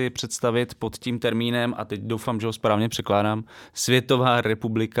 co si představit pod tím termínem, a teď doufám, že ho správně překládám, Světová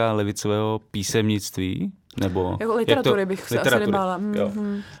republika levicového písemnictví? Nebo jako literatury bych se asi nebála.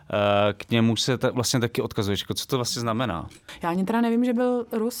 K němu se vlastně taky odkazuješ. Co to vlastně znamená? Já ani teda nevím, že byl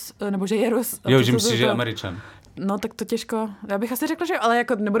Rus, nebo že je Rus. Jo, že myslíš, že je Američan. No tak to těžko. Já bych asi řekla, že ale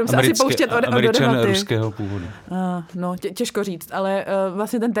jako nebudeme se asi pouštět do debaty. Američan ruského původu. No, těžko říct, ale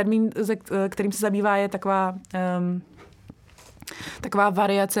vlastně ten termín, kterým se zabývá, je taková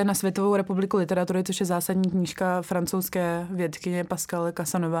variace na Světovou republiku literatury, což je zásadní knížka francouzské vědkyně Pascale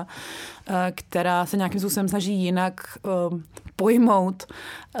Casanova, která se nějakým způsobem snaží jinak pojmout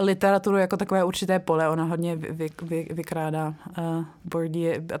literaturu jako takové určité pole. Ona hodně vykrádá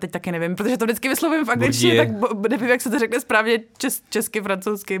Bourdieu. A teď taky nevím, protože to vždycky vyslovím v angličtině, tak nevím, jak se to řekne správně česky,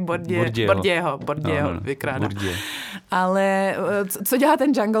 francouzsky, Bourdieuho vykrádá. Ale co dělá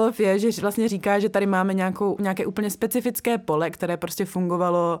ten Djagalov je, že vlastně říká, že tady máme nějaké úplně specifické pole, které prostě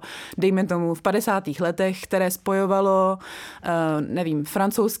fungovalo, dejme tomu, v 50. letech, které spojovalo,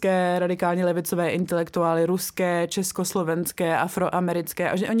 francouzské radikálně levicové intelektuály, ruské, československé,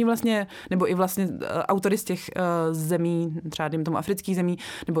 afroamerické, a že oni vlastně, nebo i vlastně autory z těch zemí, třeba dejme tomu afrických zemí,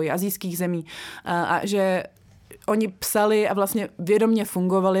 nebo i asijských zemí, a že oni psali a vlastně vědomě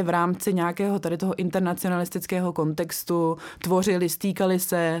fungovali v rámci nějakého tady toho internacionalistického kontextu, tvořili, stýkali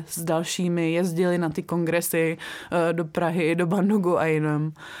se s dalšími, jezdili na ty kongresy do Prahy, do Bandugu a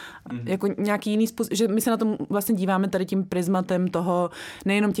jinam. Jako nějaký jiný způsob, že my se na tom vlastně díváme tady tím prismatem toho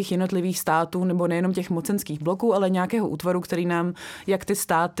nejenom těch jednotlivých států nebo nejenom těch mocenských bloků, ale nějakého útvaru, který nám jak ty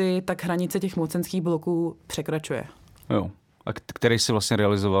státy, tak hranice těch mocenských bloků překračuje. Jo. A který se vlastně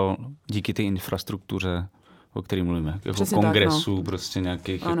realizoval díky té infrastruktuře, o kterým mluvíme, jako kongresů, tak, prostě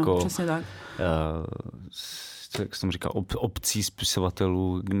nějakých ano, jako, přesně tak. Jak jsem říkal, obcí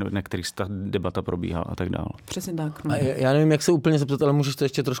spisovatelů, na kterých ta debata probíhala a tak dále. Přesně tak. No. A já nevím, jak se úplně zeptat, ale můžeš to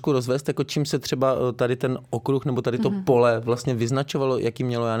ještě trošku rozvést, jako čím se třeba tady ten okruh nebo tady to pole vlastně vyznačovalo, jaký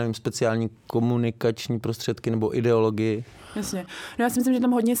mělo, já nevím, speciální komunikační prostředky nebo ideologii? Jasně. No já si myslím, že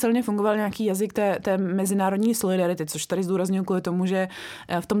tam hodně silně fungoval nějaký jazyk té mezinárodní solidarity, což tady zdůrazňuji kvůli tomu, že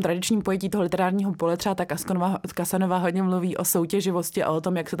v tom tradičním pojetí toho literárního pole třeba ta Casanova hodně mluví o soutěživosti a o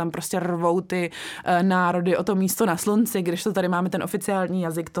tom, jak se tam prostě rvou ty národy o to místo na slunci, když to tady máme ten oficiální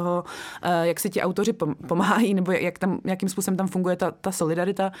jazyk toho, jak si ti autoři pomáhají, nebo jakým způsobem tam funguje ta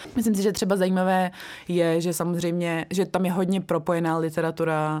solidarita. Myslím si, že třeba zajímavé je, že samozřejmě, že tam je hodně propojená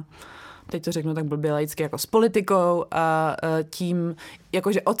literatura, teď to řeknu tak blbě laicky, jako s politikou a tím,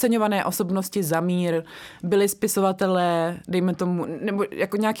 jakože oceňované osobnosti za mír, byli spisovatelé, dejme tomu, nebo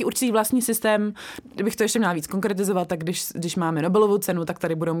jako nějaký určitý vlastní systém, kdybych to ještě měla víc konkretizovat, tak když máme Nobelovu cenu, tak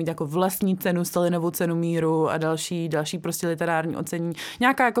tady budou mít jako vlastní cenu, Stalinovu cenu míru a další prostě literární ocenění.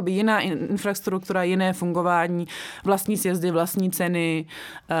 Nějaká jakoby jiná infrastruktura, jiné fungování, vlastní sjezdy, vlastní ceny,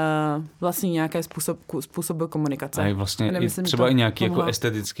 vlastní nějaké způsoby komunikace. A vlastně nemyslím, třeba i nějaké jako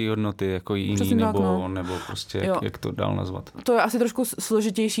estetické hodnoty, jako jiný, nebo prostě jak to dál nazvat. To je asi trošku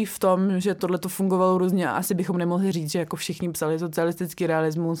složitější v tom, že tohle to fungovalo různě a asi bychom nemohli říct, že jako všichni psali socialistický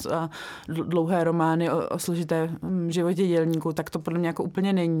realismus a dlouhé romány o složité životě dělníků, tak to podle mě jako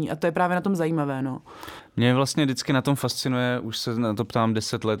úplně není a to je právě na tom zajímavé, no. Mě vlastně vždycky na tom fascinuje, už se na to ptám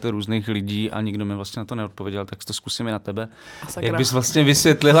 10 let různých lidí a nikdo mi vlastně na to neodpověděl, tak to zkusím i na tebe. Jak bys vlastně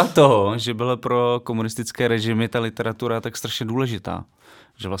vysvětlila toho, že byla pro komunistické režimy ta literatura tak strašně důležitá?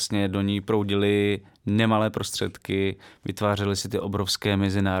 Že vlastně do ní proudily nemalé prostředky, vytvářely si ty obrovské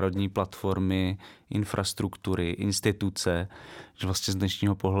mezinárodní platformy, infrastruktury, instituce, že vlastně z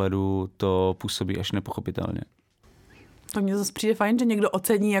dnešního pohledu to působí až nepochopitelně. To mně zase přijde fajn, že někdo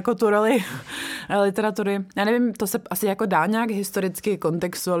ocení jako tu roli literatury. Já nevím, to se asi jako dá nějak historicky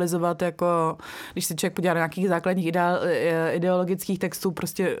kontextualizovat, jako když si člověk podívá na nějakých základních ideologických textů,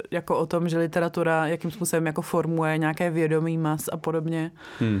 prostě jako o tom, že literatura jakým způsobem jako formuje nějaké vědomí mas a podobně.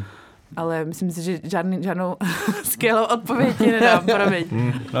 Ale myslím si, že žádnou skvělou odpověď nedám, promiň.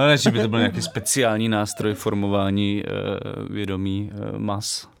 No ne, že by to byl nějaký speciální nástroj formování vědomí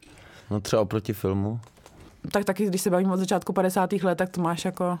mas. No třeba oproti filmu. Tak taky, když se bavíme od začátku 50. let, tak to máš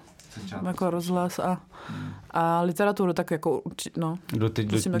jako rozhlas a literaturu, tak jako, no.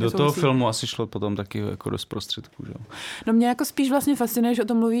 Do toho filmu asi šlo potom taky jako dost prostředků, že? No mě jako spíš vlastně fascinuje, že o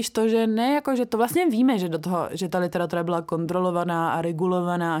tom mluvíš to, že ne jako, že to vlastně víme, že ta literatura byla kontrolovaná a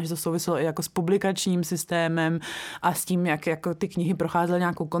regulovaná a že to souviselo i jako s publikačním systémem a s tím, jak jako ty knihy procházely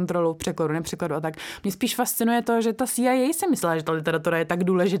nějakou kontrolu, překladu, nepřekladu a tak. Mě spíš fascinuje to, že ta CIA si myslela, že ta literatura je tak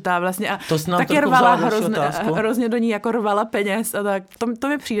důležitá vlastně a taky rvala hrozně do ní jako rvala peněz a tak. To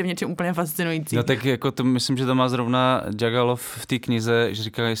mi přijde něčím úplně fascinující. No tak jako to myslím, že to má zrovna Djagalov v té knize, že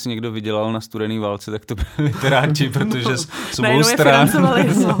říká, jestli někdo vydělal na studený válce, tak to byli literáti, protože z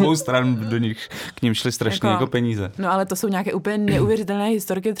obou stran do nich k ním šly strašně jako peníze. No ale to jsou nějaké úplně neuvěřitelné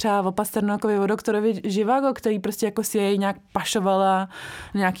historky, třeba o Pasternakovi, o doktorovi Živago, který prostě jako si jej nějak pašovala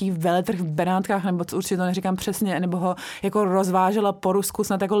nějaký veletrh v Benátkách, nebo co určitě to neříkám přesně, nebo ho jako rozvážela po Rusku,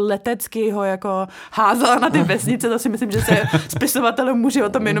 snad jako letecky ho jako házela na ty vesnice, to si myslím, že se spisovatelům může o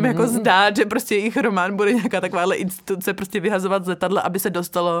tom jenom jako zdát, že prostě jejich román bude nějaká takováhle instituce prostě vyhazovat z letadla, aby se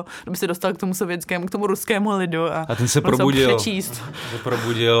dostal k tomu sovětskému, k tomu ruskému lidu a ten se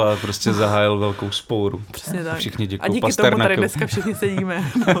probudil a prostě zahájil velkou spouru. Přesně tak. Všichni děkují a díky Pasternakovi. tomu tady dneska všichni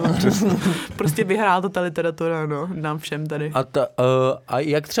sedíme. No. Prostě vyhrál to ta literatura, no, nám všem tady. A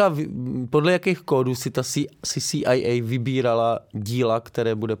jak třeba podle jakých kódů si ta CIA vybírala díla,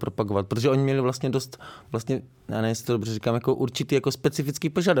 které bude propagovat? Protože oni měli vlastně dost, já nevím, jestli to dobře říkám, jako určitý jako specifický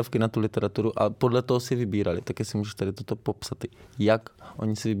požadavky na tu literaturu a podle toho si vybírali. Tak jestli můžeš tady toto popsat. Jak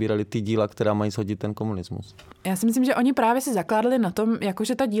oni si vybírali ty díla, která mají shodit ten komunismus? Já si myslím, že oni právě si zakládali na tom,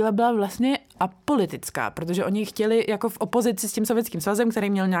 jakože ta díla byla vlastně apolitická, protože oni chtěli jako v opozici s tím Sovětským svazem, který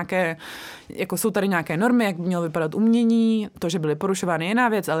měl nějaké, jako jsou tady nějaké normy, jak by mělo vypadat umění, to, že byly porušovány jiná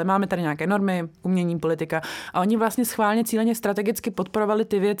věc, ale máme tady nějaké normy, politika. A oni vlastně schválně, cíleně, strategicky podporovali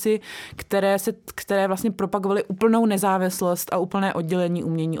ty věci, které vlastně propagovaly úplnou nezávislost a úplné oddělení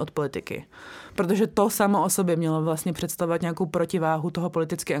umění od politiky. Protože to samo o sobě mělo vlastně představovat nějakou protiváhu toho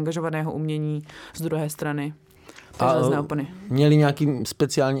politicky angažovaného umění z druhé strany. A měli nějaký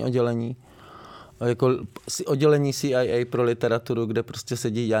speciální oddělení? Jako oddělení CIA pro literaturu, kde prostě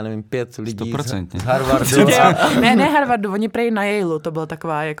sedí, já nevím, 5 lidí 100%. z Harvardu. Ne Harvardu, oni prej na Yaleu, to byla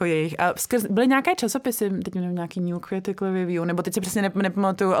taková jako jejich. A byly nějaké časopisy, teď nevím, nějaký New Critical Review, nebo teď se přesně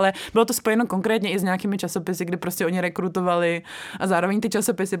nepamatuju, ale bylo to spojeno konkrétně i s nějakými časopisy, kde prostě oni rekrutovali a zároveň ty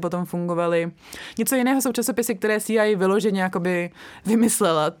časopisy potom fungovaly. Něco jiného jsou časopisy, které CIA vyloženě jakoby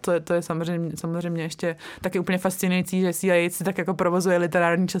vymyslela. To je samozřejmě ještě taky úplně fascinující, že CIA si tak jako provozuje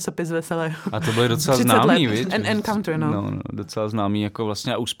literární časopis veselé. A to byly docela známý, víš? Encounter, no. Docela známý jako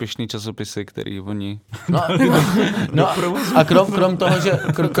vlastně a úspěšný časopisy, který oni... A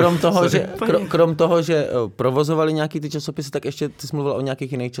krom toho, že provozovali nějaký ty časopisy, tak ještě ty jsi mluvila o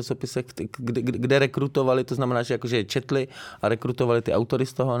nějakých jiných časopisech, kde rekrutovali, to znamená, že jakože je četli a rekrutovali ty autory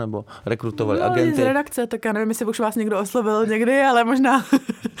z toho, nebo rekrutovali agenty. Z redakce, tak já nevím, jestli už vás někdo oslovil někdy, ale možná...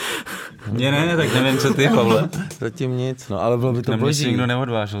 Ne, tak nevím, co ty, Pavle. Zatím nic, no, ale bylo by to boží. Nikdo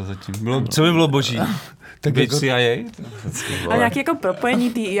neodvážil zatím. Co by bylo boží? Tak jako CIA? A nějaké jako propojení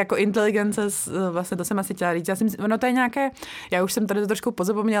té jako inteligence, vlastně to jsem asi chtěla říct. To je nějaké, já už jsem tady to trošku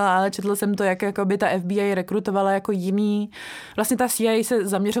pozapomněla, ale četla jsem to, jak by ta FBI rekrutovala jako jiný. Vlastně ta CIA se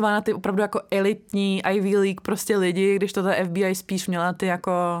zaměřovala na ty opravdu jako elitní Ivy League prostě lidi, když to ta FBI spíš měla ty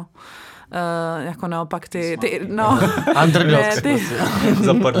jako jako naopak ty underdogs.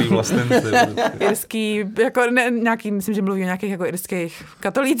 Zapadlý vlastenci. Irský, jako nějaký, myslím, že mluví o nějakých jako irských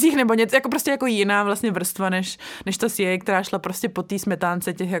katolících nebo něco, jako prostě jako jiná vlastně vrstva, než ta CIA, která šla prostě po té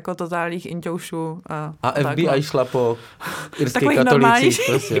smetánce těch jako totálních inťoušů. A FBI šla po irských katolících,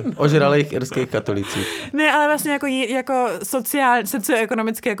 prostě, ožralých irských katolících. Ne, ale vlastně jako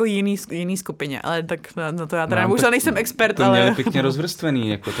socioekonomicky jako jiný skupině, ale tak na to já teda už nejsem expert, to ale... měli pěkně rozvrstvený,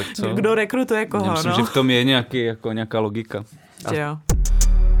 jako tak co? Kdo rekrutuje koho, já myslím, že v tom je nějaká logika. Jo.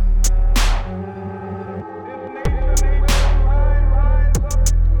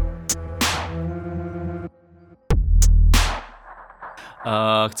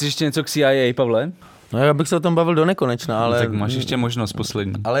 Chceš ještě něco k CIA, Pavle? No já bych se o tom bavil do nekonečna, ale... Tak máš ještě možnost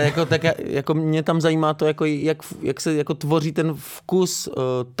poslední. Ale jako mě tam zajímá to, jak se jako tvoří ten vkus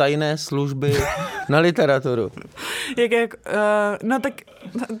tajné služby na literaturu. No tak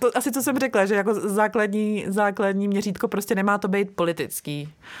to asi co jsem řekla, že jako základní měřítko prostě nemá to být politický,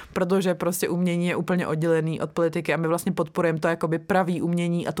 protože prostě umění je úplně oddělený od politiky a my vlastně podporujeme to jakoby pravý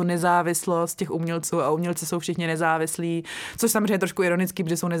umění a tu nezávislost těch umělců a umělci jsou všichni nezávislí, což samozřejmě je trošku ironický,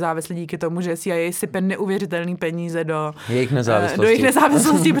 protože jsou nezávislí díky tomu, že CIA sype neuvěřitelný peníze do jejich nezávislosti. Do jejich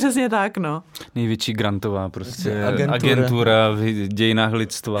nezávislosti, přesně tak, no. Největší grantová prostě agentura v dějinách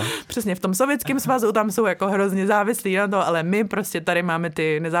lidstva. Přesně, v tom Sovětském svazu tam jsou jako hrozně závislí na to, ale my prostě tady máme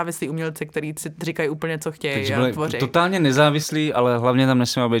ty nezávislí umělci, kteří si říkají úplně, co chtějí a tvoří. Totálně nezávislí, ale hlavně tam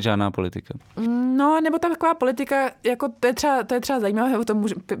nesmí být žádná politika. No, nebo taková politika, jako to je třeba zajímavé, o tom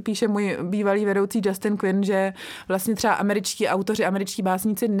píše můj bývalý vedoucí Justin Quinn, že vlastně třeba američtí autoři, američtí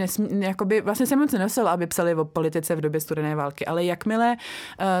básníci jakoby vlastně se moc nenosili, aby psali o politice v době studené války, ale jakmile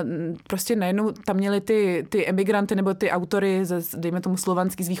prostě najednou tam měli ty emigranty nebo ty autory dejme tomu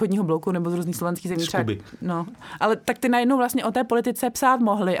slovanský z východního bloku nebo z různých slovanských zemí. No, ale tak ty najednou vlastně o té politice psát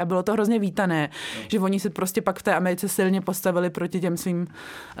mohli a bylo to hrozně vítané, že oni se prostě pak v té Americe silně postavili proti těm svým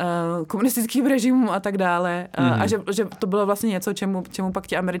komunistickým režimům a tak dále. A že to bylo vlastně něco, čemu pak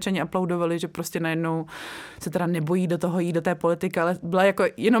ti Američani aplaudovali, že prostě najednou se teda nebojí do toho jít do té politiky, ale byla jako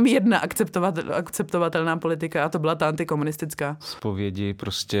jenom jedna akceptovatelná politika a to byla ta antikomunistická. Zpovědi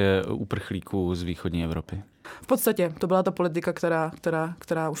prostě uprchlíků z východní Evropy. V podstatě to byla ta politika,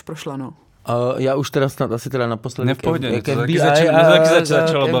 která už prošla, no. Já už teda snad asi teda naposledy. Nepohodně, to taky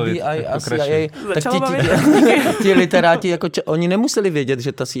začalo bavit. Tak ti literáti, jako oni nemuseli vědět,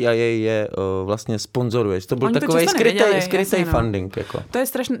 že ta CIA je vlastně sponzoruje. To byl takový skrytý funding. Jako.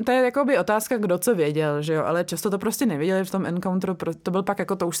 To je jakoby otázka, kdo co věděl, že jo, ale často to prostě nevěděli v tom encounteru. To byl pak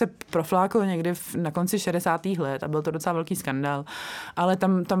jako, to už se profláklo někdy na konci 60. let a byl to docela velký skandál. Ale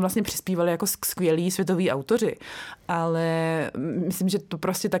tam vlastně přispívali jako skvělí světoví autoři. Ale myslím, že to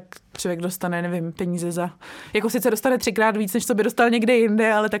prostě tak člověk dostane, nevím, peníze za... Jako sice dostane 3x víc, než co by dostal někde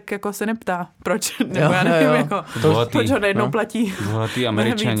jinde, ale tak jako se neptá, proč. Nebo já nevím, jako, proč ho najednou platí. Bohatý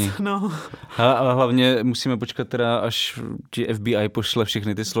Američani. Víc, no. Ale hlavně musíme počkat teda, až ti FBI pošle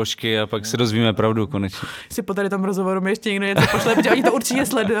všechny ty složky a pak se dozvíme pravdu konečně. Si po tady tom rozhovoru mi ještě někdo něco pošle, protože oni to určitě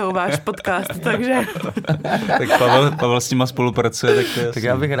sledují, váš podcast, takže... Tak Pavel s nima spolupracuje, tak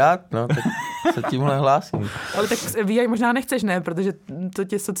já bych rád, no, tak se tímhle hlásím. Ale tak FBI možná nechceš, ne? Protože to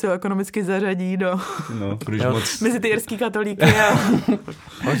tě socioekonomicky zařadí do... No, mezi ty irský katolíky a...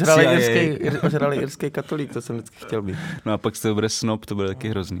 Ožralý irský katolík, to jsem vždycky chtěl být. No a pak to bude snob, to bude taky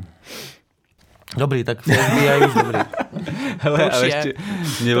hrozný. Dobrý, tak FBI už dobrý. Hele, ale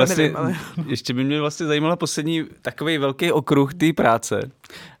ještě by mě vlastně zajímala poslední takový velký okruh té práce,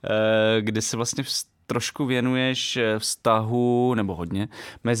 kde se vlastně trošku věnuješ vztahu, nebo hodně,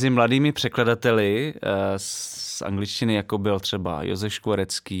 mezi mladými překladateli z angličtiny, jako byl třeba Josef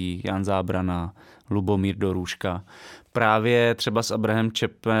Škvorecký, Jan Zábrana, Lubomír Dorůžka, právě třeba s Abrahamem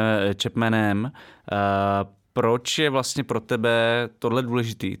Chapmanem. Proč je vlastně pro tebe tohle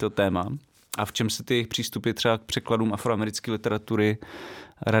důležitý, to téma? A v čem se ty jejich přístupy třeba k překladům afroamerické literatury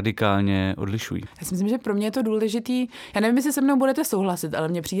radikálně odlišují? Já si myslím, že pro mě je to důležitý. Já nevím, jestli se mnou budete souhlasit, ale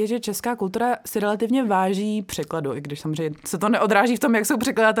mně přijde, že česká kultura si relativně váží překladu, i když samozřejmě se to neodráží v tom, jak jsou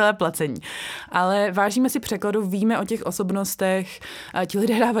překladatelé placení. Ale vážíme si překladu, víme o těch osobnostech, ti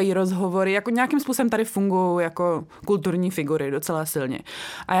lidé dávají rozhovory, jako nějakým způsobem tady fungují jako kulturní figury docela silně.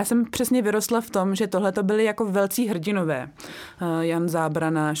 A já jsem přesně vyrostla v tom, že tohle to byli jako velcí hrdinové. Jan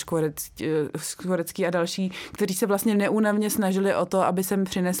Zábrana, Škvorecký a další, kteří se vlastně neúnavně snažili o to, aby sem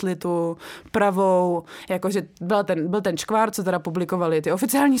přinesli tu pravou, jakože byl ten škvár, co teda publikovali ty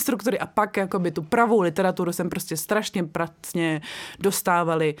oficiální struktury a pak jakoby tu pravou literaturu jsem prostě strašně pracně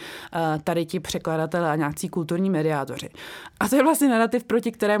dostávali tady ti překladatelé a nějaký kulturní mediátoři. A to je vlastně narrativ,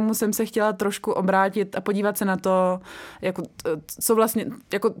 proti kterému jsem se chtěla trošku obrátit a podívat se na to, jako, co vlastně,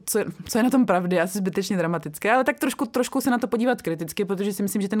 jako, co je na tom pravdy, asi zbytečně dramatické, ale tak trošku se na to podívat kriticky, protože si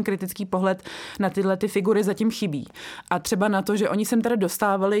myslím, že ten kritický pohled na tyhle ty figury zatím chybí. A třeba na to, že oni sem tady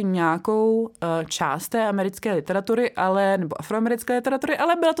dostávali nějakou část té americké literatury, nebo afroamerické literatury,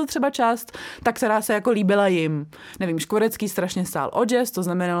 ale byla to třeba část, ta, která se jako líbila jim. Nevím, Škvorecký strašně stál o jazz, to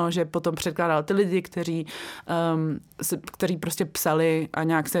znamenalo, že potom předkládal ty lidi, kteří prostě psali a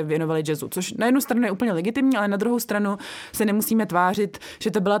nějak se věnovali jazzu, což na jednu stranu je úplně legitimní, ale na druhou stranu se nemusíme tvářit,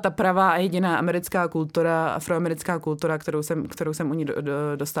 že to byla ta pravá a jediná americká kultura, afroamerická kultura, kterou jsem u ní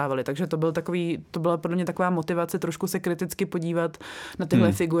dostávali. Takže to byla podle mě taková motivace trošku se kriticky podívat na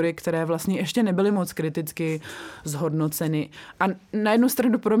tyhle figury, které vlastně ještě nebyly moc kriticky zhodnoceny. A na jednu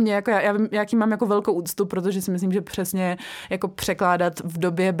stranu pro mě, jako já vím, jaký mám jako velkou úctu, protože si myslím, že přesně jako překládat v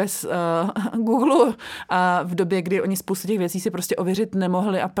době bez Google a v době, kdy oni spoustu těch věcí si prostě ověřit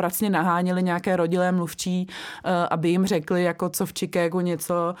nemohli a pracně naháněli nějaké rodilé mluvčí, aby jim řekli, jako co v Chicagu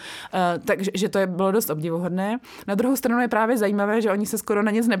něco. Takže to bylo dost obdivuhodné. Na druhou stranu je právě zajímavé, že oni se skoro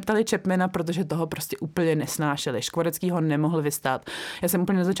na nic neptali Chapmana, protože toho prostě úplně nesnášeli. Škvorecký ho nemohl vystát. Já jsem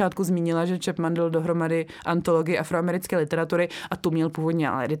úplně na začátku zmínila, že Chapman dal dohromady antologii afroamerické literatury a tu měl původně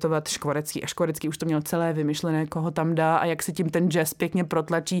ale editovat Škvorecký. A Škvorecký už to měl celé vymyšlené, koho tam dá a jak si tím ten jazz pěkně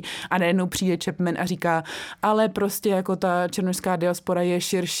protlačí a najednou přijde Chapman a říká, ale prostě jako ta černošská diaspora je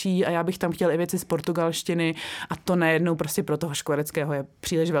širší a já bych tam chtěl i věci z portugalštiny a to najednou prostě pro toho Škvoreckého je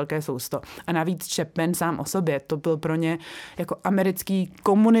příliš velké sousto. A navíc Chapman sám o sobě, to byl pro ně jako americký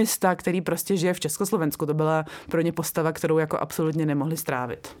komunista, který prostě žije v Československu. To byla pro ně postava, kterou jako absolutně nemohli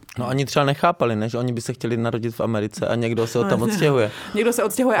strávit. No ani třeba nechápali, ne? Že oni by se chtěli narodit v Americe a někdo se tam odstěhuje. Někdo se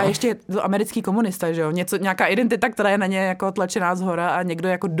odstěhuje a ještě je to americký komunista, že jo? Nějaká identita, která je na ně jako tlačená zhora a někdo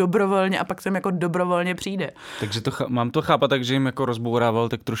jako dobrovolně a pak sem jako dobrovolně přijde. Takže mám to chápat tak, že jim jako rozbourával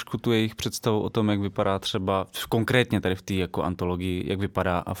tak trošku tu jejich představu o tom, jak vypadá třeba konkrétně tady v té jako antologii, jak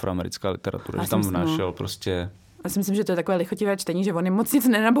vypadá afroamerická literatura, že tam vnášel prostě. Já si myslím, že to je takové lichotivé čtení, že on jim moc nic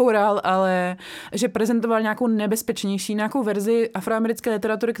nenaboural, ale že prezentoval nějakou nebezpečnější, nějakou verzi afroamerické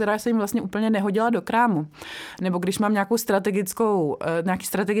literatury, která se jim vlastně úplně nehodila do krámu. Nebo když mám nějaký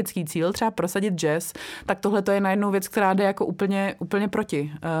strategický cíl, třeba prosadit jazz, tak tohle to je najednou věc, která jde jako úplně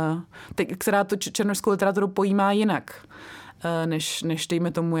proti. Která tu černošskou literaturu pojímá jinak. Než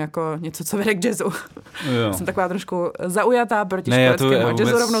dejme tomu jako něco, co vede k jazzu. Jsem taková trošku zaujatá proti škvoreckému a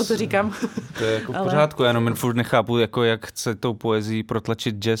jazzu, rovnou to říkám. To je jako v pořádku, já jenom furt nechápu, jako jak chce tou poezí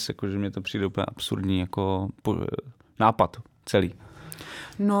protlačit jazz, jakože mě to přijde úplně absurdní jako nápad celý.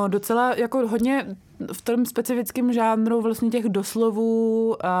 No docela jako hodně v tom specifickém žánru vlastně těch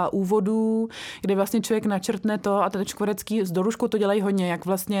doslovů a úvodů, kde vlastně člověk načrtne to a ten Škvorecký s Doruškou to dělají hodně, jak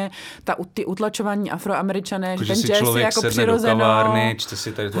vlastně ty utlačování Afroameričané, že ten jazz je jako přirozeno. Do kavárny, čte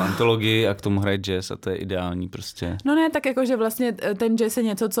si tady tu antologii a k tomu hraje jazz a to je ideální prostě. No ne, tak jako, že vlastně ten jazz je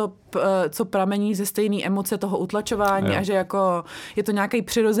něco, co pramení ze stejné emoce toho utlačování a že jako je to nějaký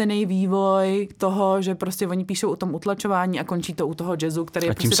přirozený vývoj toho, že prostě oni píšou o tom utlačování a končí to u toho jazzu, který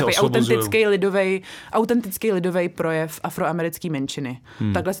je prostě takový autentický lidový projev afroamerické menšiny.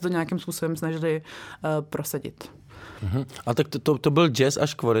 Takhle se to nějakým způsobem snažili prosadit. A tak to byl jazz a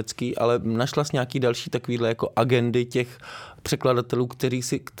Škvorecký, ale našla jsi nějaký další takovýhle jako agendy těch překladatelů,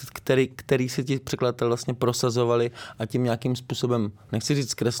 který si ti překladatelé vlastně prosazovali a tím nějakým způsobem, nechci říct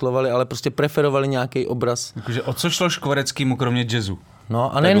zkreslovali, ale prostě preferovali nějaký obraz. Takže o co šlo Škvoreckému kromě jazzu?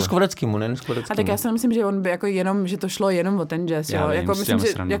 No a nejen Škvoreckému. A tak já si myslím, že on by jako že to šlo jenom o ten jazz. Jo? Jako myslím, že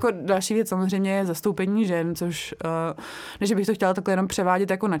jako další věc samozřejmě je zastoupení žen, což ne, že bych to chtěla takhle jenom převádět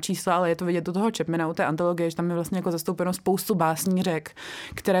jako na čísla, ale je to vidět u toho Chapmana, u té antologie, že tam je vlastně jako zastoupeno spoustu básnířek,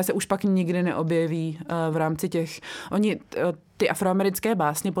 které se už pak nikdy neobjeví v rámci těch. Ty afroamerické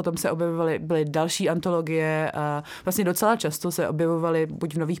básně potom se objevovaly, byly další antologie a vlastně docela často se objevovaly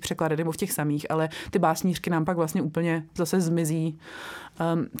buď v nových překladech nebo v těch samých, ale ty básnířky nám pak vlastně úplně zase zmizí.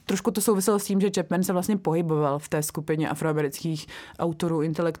 Trošku to souviselo s tím, že Chapman se vlastně pohyboval v té skupině afroamerických autorů,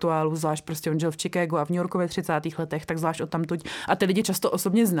 intelektuálů, zvlášť prostě on žil v Chicagu a v New Yorku ve 30. letech, tak zvlášť odtamtud a ty lidi často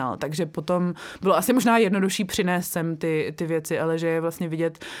osobně znal, takže potom bylo asi možná jednodušší přinést sem ty věci, ale že je vlastně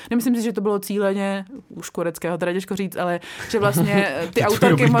vidět, nemyslím si, že to bylo cíleně u Škvoreckého, teda těžko říct, ale že vlastně ty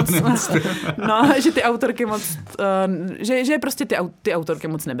autorky že ty autorky moc, že prostě ty autorky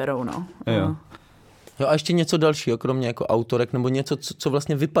moc neberou, no. Jo. Jo, a ještě něco dalšího, kromě jako autorek, nebo něco, co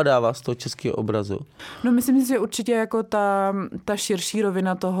vlastně vypadává z toho českého obrazu? No myslím si, že určitě jako ta širší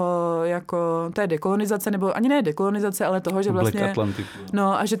rovina toho, jako té dekolonizace, nebo ani ne dekolonizace, ale toho, že vlastně...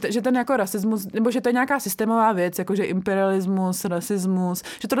 No a že ten jako rasismus, nebo že to je nějaká systémová věc, jakože imperialismus, rasismus,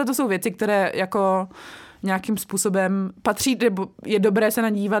 že tohle to jsou věci, které jako nějakým způsobem patří, nebo je dobré se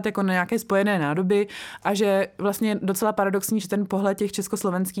nadívat jako na nějaké spojené nádoby a že vlastně docela paradoxní, že ten pohled těch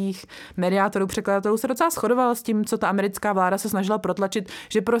československých mediátorů, překladatelů se docela shodoval s tím, co ta americká vláda se snažila protlačit,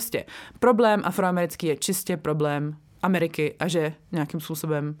 že prostě problém afroamerický je čistě problém Ameriky a že nějakým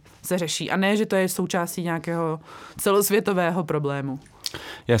způsobem se řeší. A ne, že to je součástí nějakého celosvětového problému.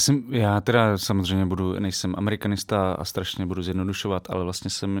 Já teda samozřejmě nejsem amerikanista a strašně budu zjednodušovat, ale vlastně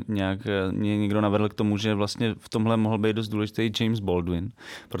mě někdo navedl k tomu, že vlastně v tomhle mohl být dost důležitý James Baldwin,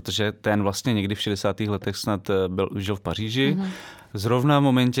 protože ten vlastně někdy v 60. letech snad žil v Paříži. Zrovna v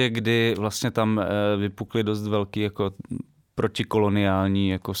momentě, kdy vlastně tam vypukly dost velký jako protikoloniální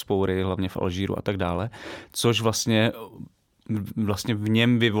jako vzpoury, hlavně v Alžíru a tak dále, což vlastně v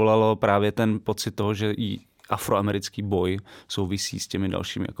něm vyvolalo právě ten pocit toho, že i afroamerický boj souvisí s těmi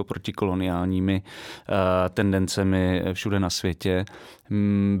dalšími jako protikoloniálními tendencemi všude na světě.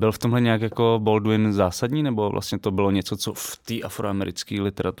 Byl v tomhle nějak jako Baldwin zásadní, nebo vlastně to bylo něco, co v té afroamerické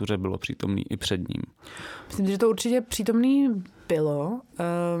literatuře bylo přítomný i před ním? Myslím, že to určitě přítomný bylo.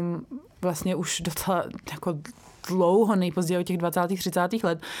 Vlastně už docela jako dlouho, nejpozději od těch 20. 30.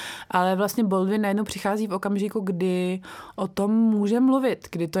 let, ale vlastně Baldwin najednou přichází v okamžiku, kdy o tom může mluvit,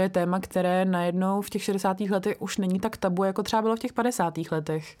 kdy to je téma, které najednou v těch 60. letech už není tak tabu, jako třeba bylo v těch 50.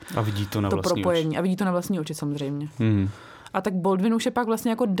 letech. A vidí to na vlastní propojení. A vidí to na vlastní oči samozřejmě. A tak Baldwin už je pak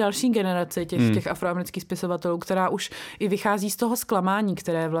vlastně jako další generace těch afroamerických spisovatelů, která už i vychází z toho zklamání,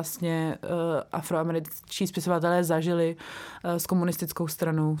 které vlastně afroameričtí spisovatelé zažili s komunistickou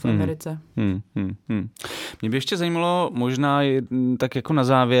stranou v Americe. Mě by ještě zajímalo možná tak jako na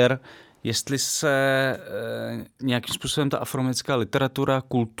závěr, jestli se nějakým způsobem ta afroamerická literatura,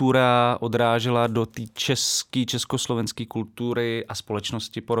 kultura odrážela do té československé kultury a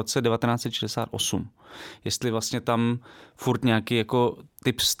společnosti po roce 1968. Jestli vlastně tam furt nějaký jako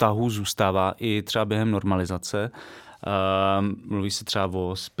typ vztahu zůstává i třeba během normalizace. Mluví se třeba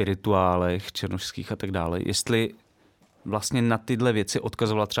o spirituálech černošských a tak dále. Jestli vlastně na tyhle věci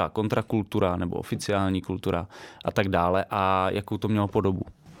odkazovala třeba kontrakultura nebo oficiální kultura a tak dále a jakou to mělo podobu.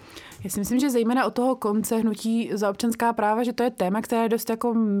 Já si myslím, že zejména od toho konce hnutí za občanská práva, že to je téma, které dost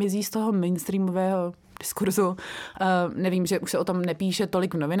jako mizí z toho mainstreamového diskurzu. Nevím, že už se o tom nepíše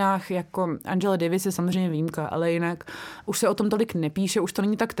tolik v novinách, jako Angela Davis je samozřejmě výjimka, ale jinak už se o tom tolik nepíše, už to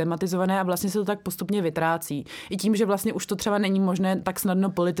není tak tematizované a vlastně se to tak postupně vytrácí. I tím, že vlastně už to třeba není možné tak snadno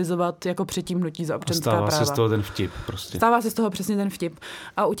politizovat jako předtím hnutí za občanská práva. Stává se z toho ten vtip prostě. Stává se z toho přesně ten vtip.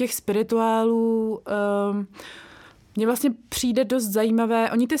 A u těch spirituálů mně vlastně přijde dost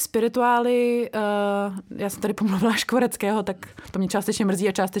zajímavé. Oni ty spirituály, já jsem tady pomluvila Škvoreckého, tak to mě částečně mrzí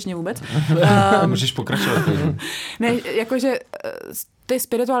a částečně vůbec. Můžeš pokračovat. Ne, jakože ty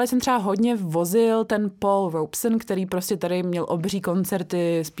spirituály jsem třeba hodně vozil, ten Paul Robeson, který prostě tady měl obří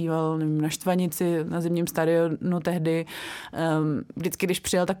koncerty, zpíval na Štvanici, na Zimním stadionu tehdy. Vždycky, když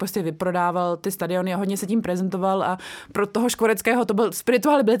přijel, tak prostě vyprodával ty stadiony a hodně se tím prezentoval a pro toho Škvoreckého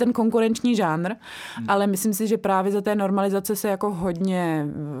spirituály byly ten konkurenční žánr, ale myslím si, že právě za té normalizace se jako hodně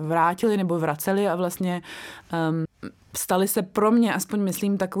vrátili nebo vraceli a vlastně stali se pro mě, aspoň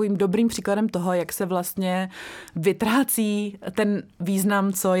myslím, takovým dobrým příkladem toho, jak se vlastně vytrácí ten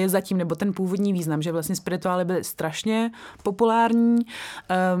význam, co je zatím, nebo ten původní význam, že vlastně spirituály byly strašně populární.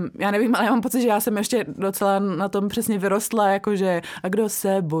 Já nevím, ale já mám pocit, že já jsem ještě docela na tom přesně vyrostla, jakože a kdo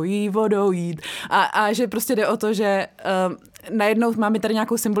se bojí vodou jít. A že prostě jde o to, že najednou máme tady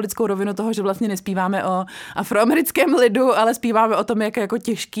nějakou symbolickou rovinu toho, že vlastně nespíváme o afroamerickém lidu, ale zpíváme o tom, jak je jako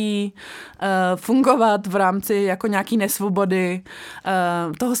těžký fungovat v rámci jako nějaký nesvobody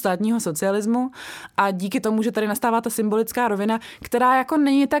toho státního socialismu. A díky tomu, že tady nastává ta symbolická rovina, která jako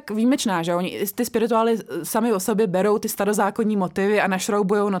není tak výjimečná, že oni ty spirituály sami o sobě berou ty starozákonní motivy a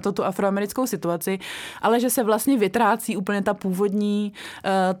našroubujou na to tu afroamerickou situaci, ale že se vlastně vytrácí úplně ta původní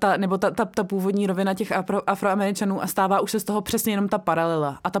ta původní rovina těch afroameričanů a stává už se z toho přesně jenom ta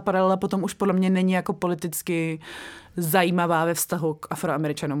paralela. A ta paralela potom už podle mě není jako politicky zajímavá ve vztahu k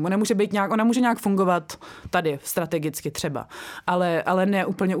Afroameričanům. Ona může nějak fungovat tady strategicky třeba, ale ne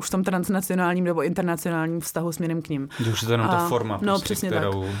úplně už v tom transnacionálním nebo internacionálním vztahu směrem k ním. Že už je to jenom ta forma, prostě,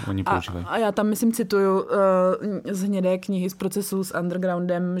 kterou oni používají. A já tam, myslím, cituju z Hnědé knihy z procesu s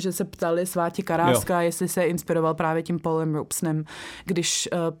undergroundem, že se ptali Sváti Karáska, jestli se inspiroval právě tím Paulem Robesonem, když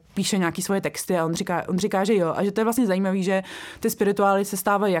píše nějaký svoje texty a on říká, že jo. A že to je vlastně zajímavý, že že ty spirituály se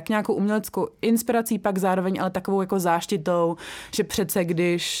stávají jak nějakou uměleckou inspirací, pak zároveň ale takovou jako záštitou, že přece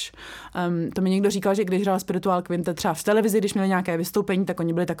když, to mi někdo říkal, že když hrál Spiritual Quintet třeba v televizi, když měli nějaké vystoupení, tak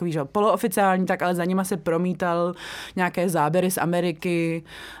oni byli takový, že polooficiální, tak ale za nima se promítal nějaké záběry z Ameriky,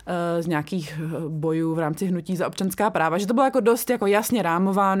 z nějakých bojů v rámci hnutí za občanská práva, že to bylo jako dost jako jasně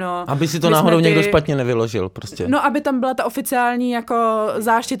rámováno. Aby si to náhodou někdo špatně nevyložil prostě. No, aby tam byla ta oficiální jako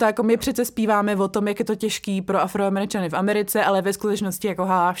záštita, jako my přece zpíváme o tom, jak je to těžký pro Afroameričany v Americe, ale ve skutečnosti jako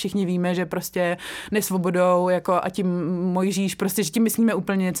všichni víme, že prostě nesvobodou jako a tím Mojžíš, prostě, že tím myslíme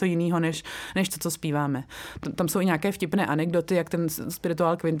úplně něco jiného, než to, co zpíváme. Tam jsou i nějaké vtipné anekdoty, jak ten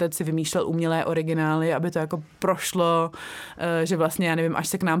Spiritual Quintet si vymýšlel umělé originály, aby to jako prošlo, že vlastně, já nevím, až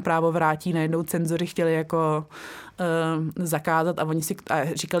se k nám právo vrátí, najednou cenzoři chtěli jako zakázat a oni si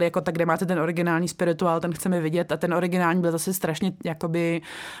říkali, jako tak, kde máte ten originální spirituál, ten chceme vidět a ten originální byl zase strašně jakoby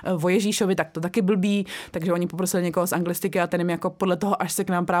o Ježíšovi, tak to taky blbý, takže oni poprosili někoho z anglistiky a ten jim jako podle toho, až se k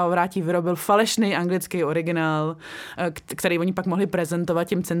nám právo vrátí, vyrobil falešný anglický originál, který oni pak mohli prezentovat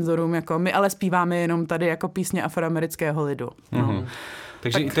těm cenzorům, jako my ale zpíváme jenom tady jako písně afroamerického lidu. No.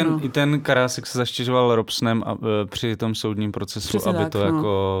 Takže i ten Karásek se zaštěžoval Robsonem při tom soudním procesu, přesně aby tak, to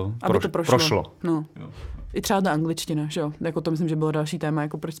jako aby to prošlo. No. Jo. I třeba ta angličtina, že jo? Jako to myslím, že bylo další téma,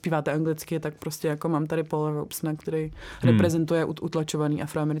 jako proč zpíváte anglicky, tak prostě jako mám tady Paula Robsona, který reprezentuje utlačovaný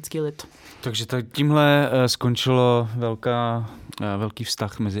afroamerický lid. Takže tímhle skončilo velký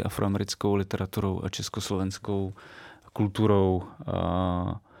vztah mezi afroamerickou literaturou a československou kulturou,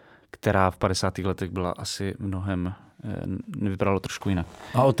 která v 50. letech byla asi mnohem nevypadalo trošku jinak.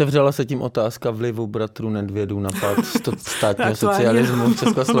 A otevřela se tím otázka vlivu bratrů Nedvědů na pád státního socialismu v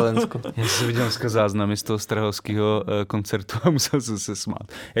Československu. Já jsem viděl dneska záznamy z toho strahovského koncertu a musel jsem se smát.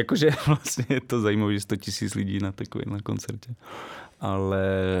 Jakože vlastně je to zajímavé, že 100 000 lidí na takovém koncertě. Ale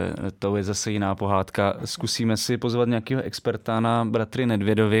to je zase jiná pohádka. Zkusíme si pozvat nějakého experta na bratry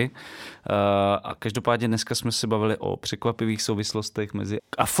Nedvědovi. A každopádně dneska jsme se bavili o překvapivých souvislostech mezi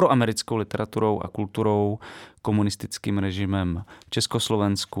afroamerickou literaturou a kulturou, komunistickým režimem v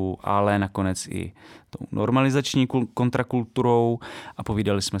Československu, ale nakonec i tou normalizační kontrakulturou a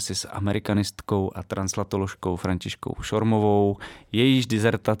povídali jsme si s amerikanistkou a translatoložkou Františkou Šormovou, jejíž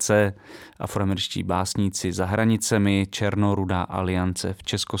dizertace Afroameričtí básníci za hranicemi, černorudá aliance v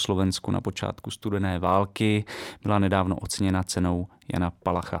Československu na počátku studené války byla nedávno oceněna cenou Jana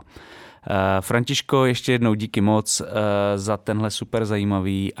Palacha. Františko, ještě jednou díky moc za tenhle super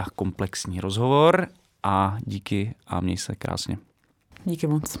zajímavý a komplexní rozhovor a díky a měj se krásně. Díky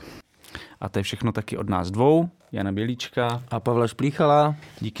moc. A to je všechno taky od nás dvou, Jana Bělíčka a Pavla Šplíchala.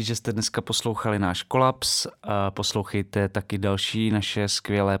 Díky, že jste dneska poslouchali náš Kolaps. Poslouchejte taky další naše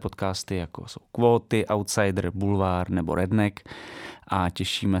skvělé podcasty, jako jsou Kvóty, Outsider, Bulvár nebo Redneck a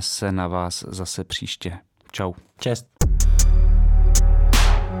těšíme se na vás zase příště. Čau. Čest.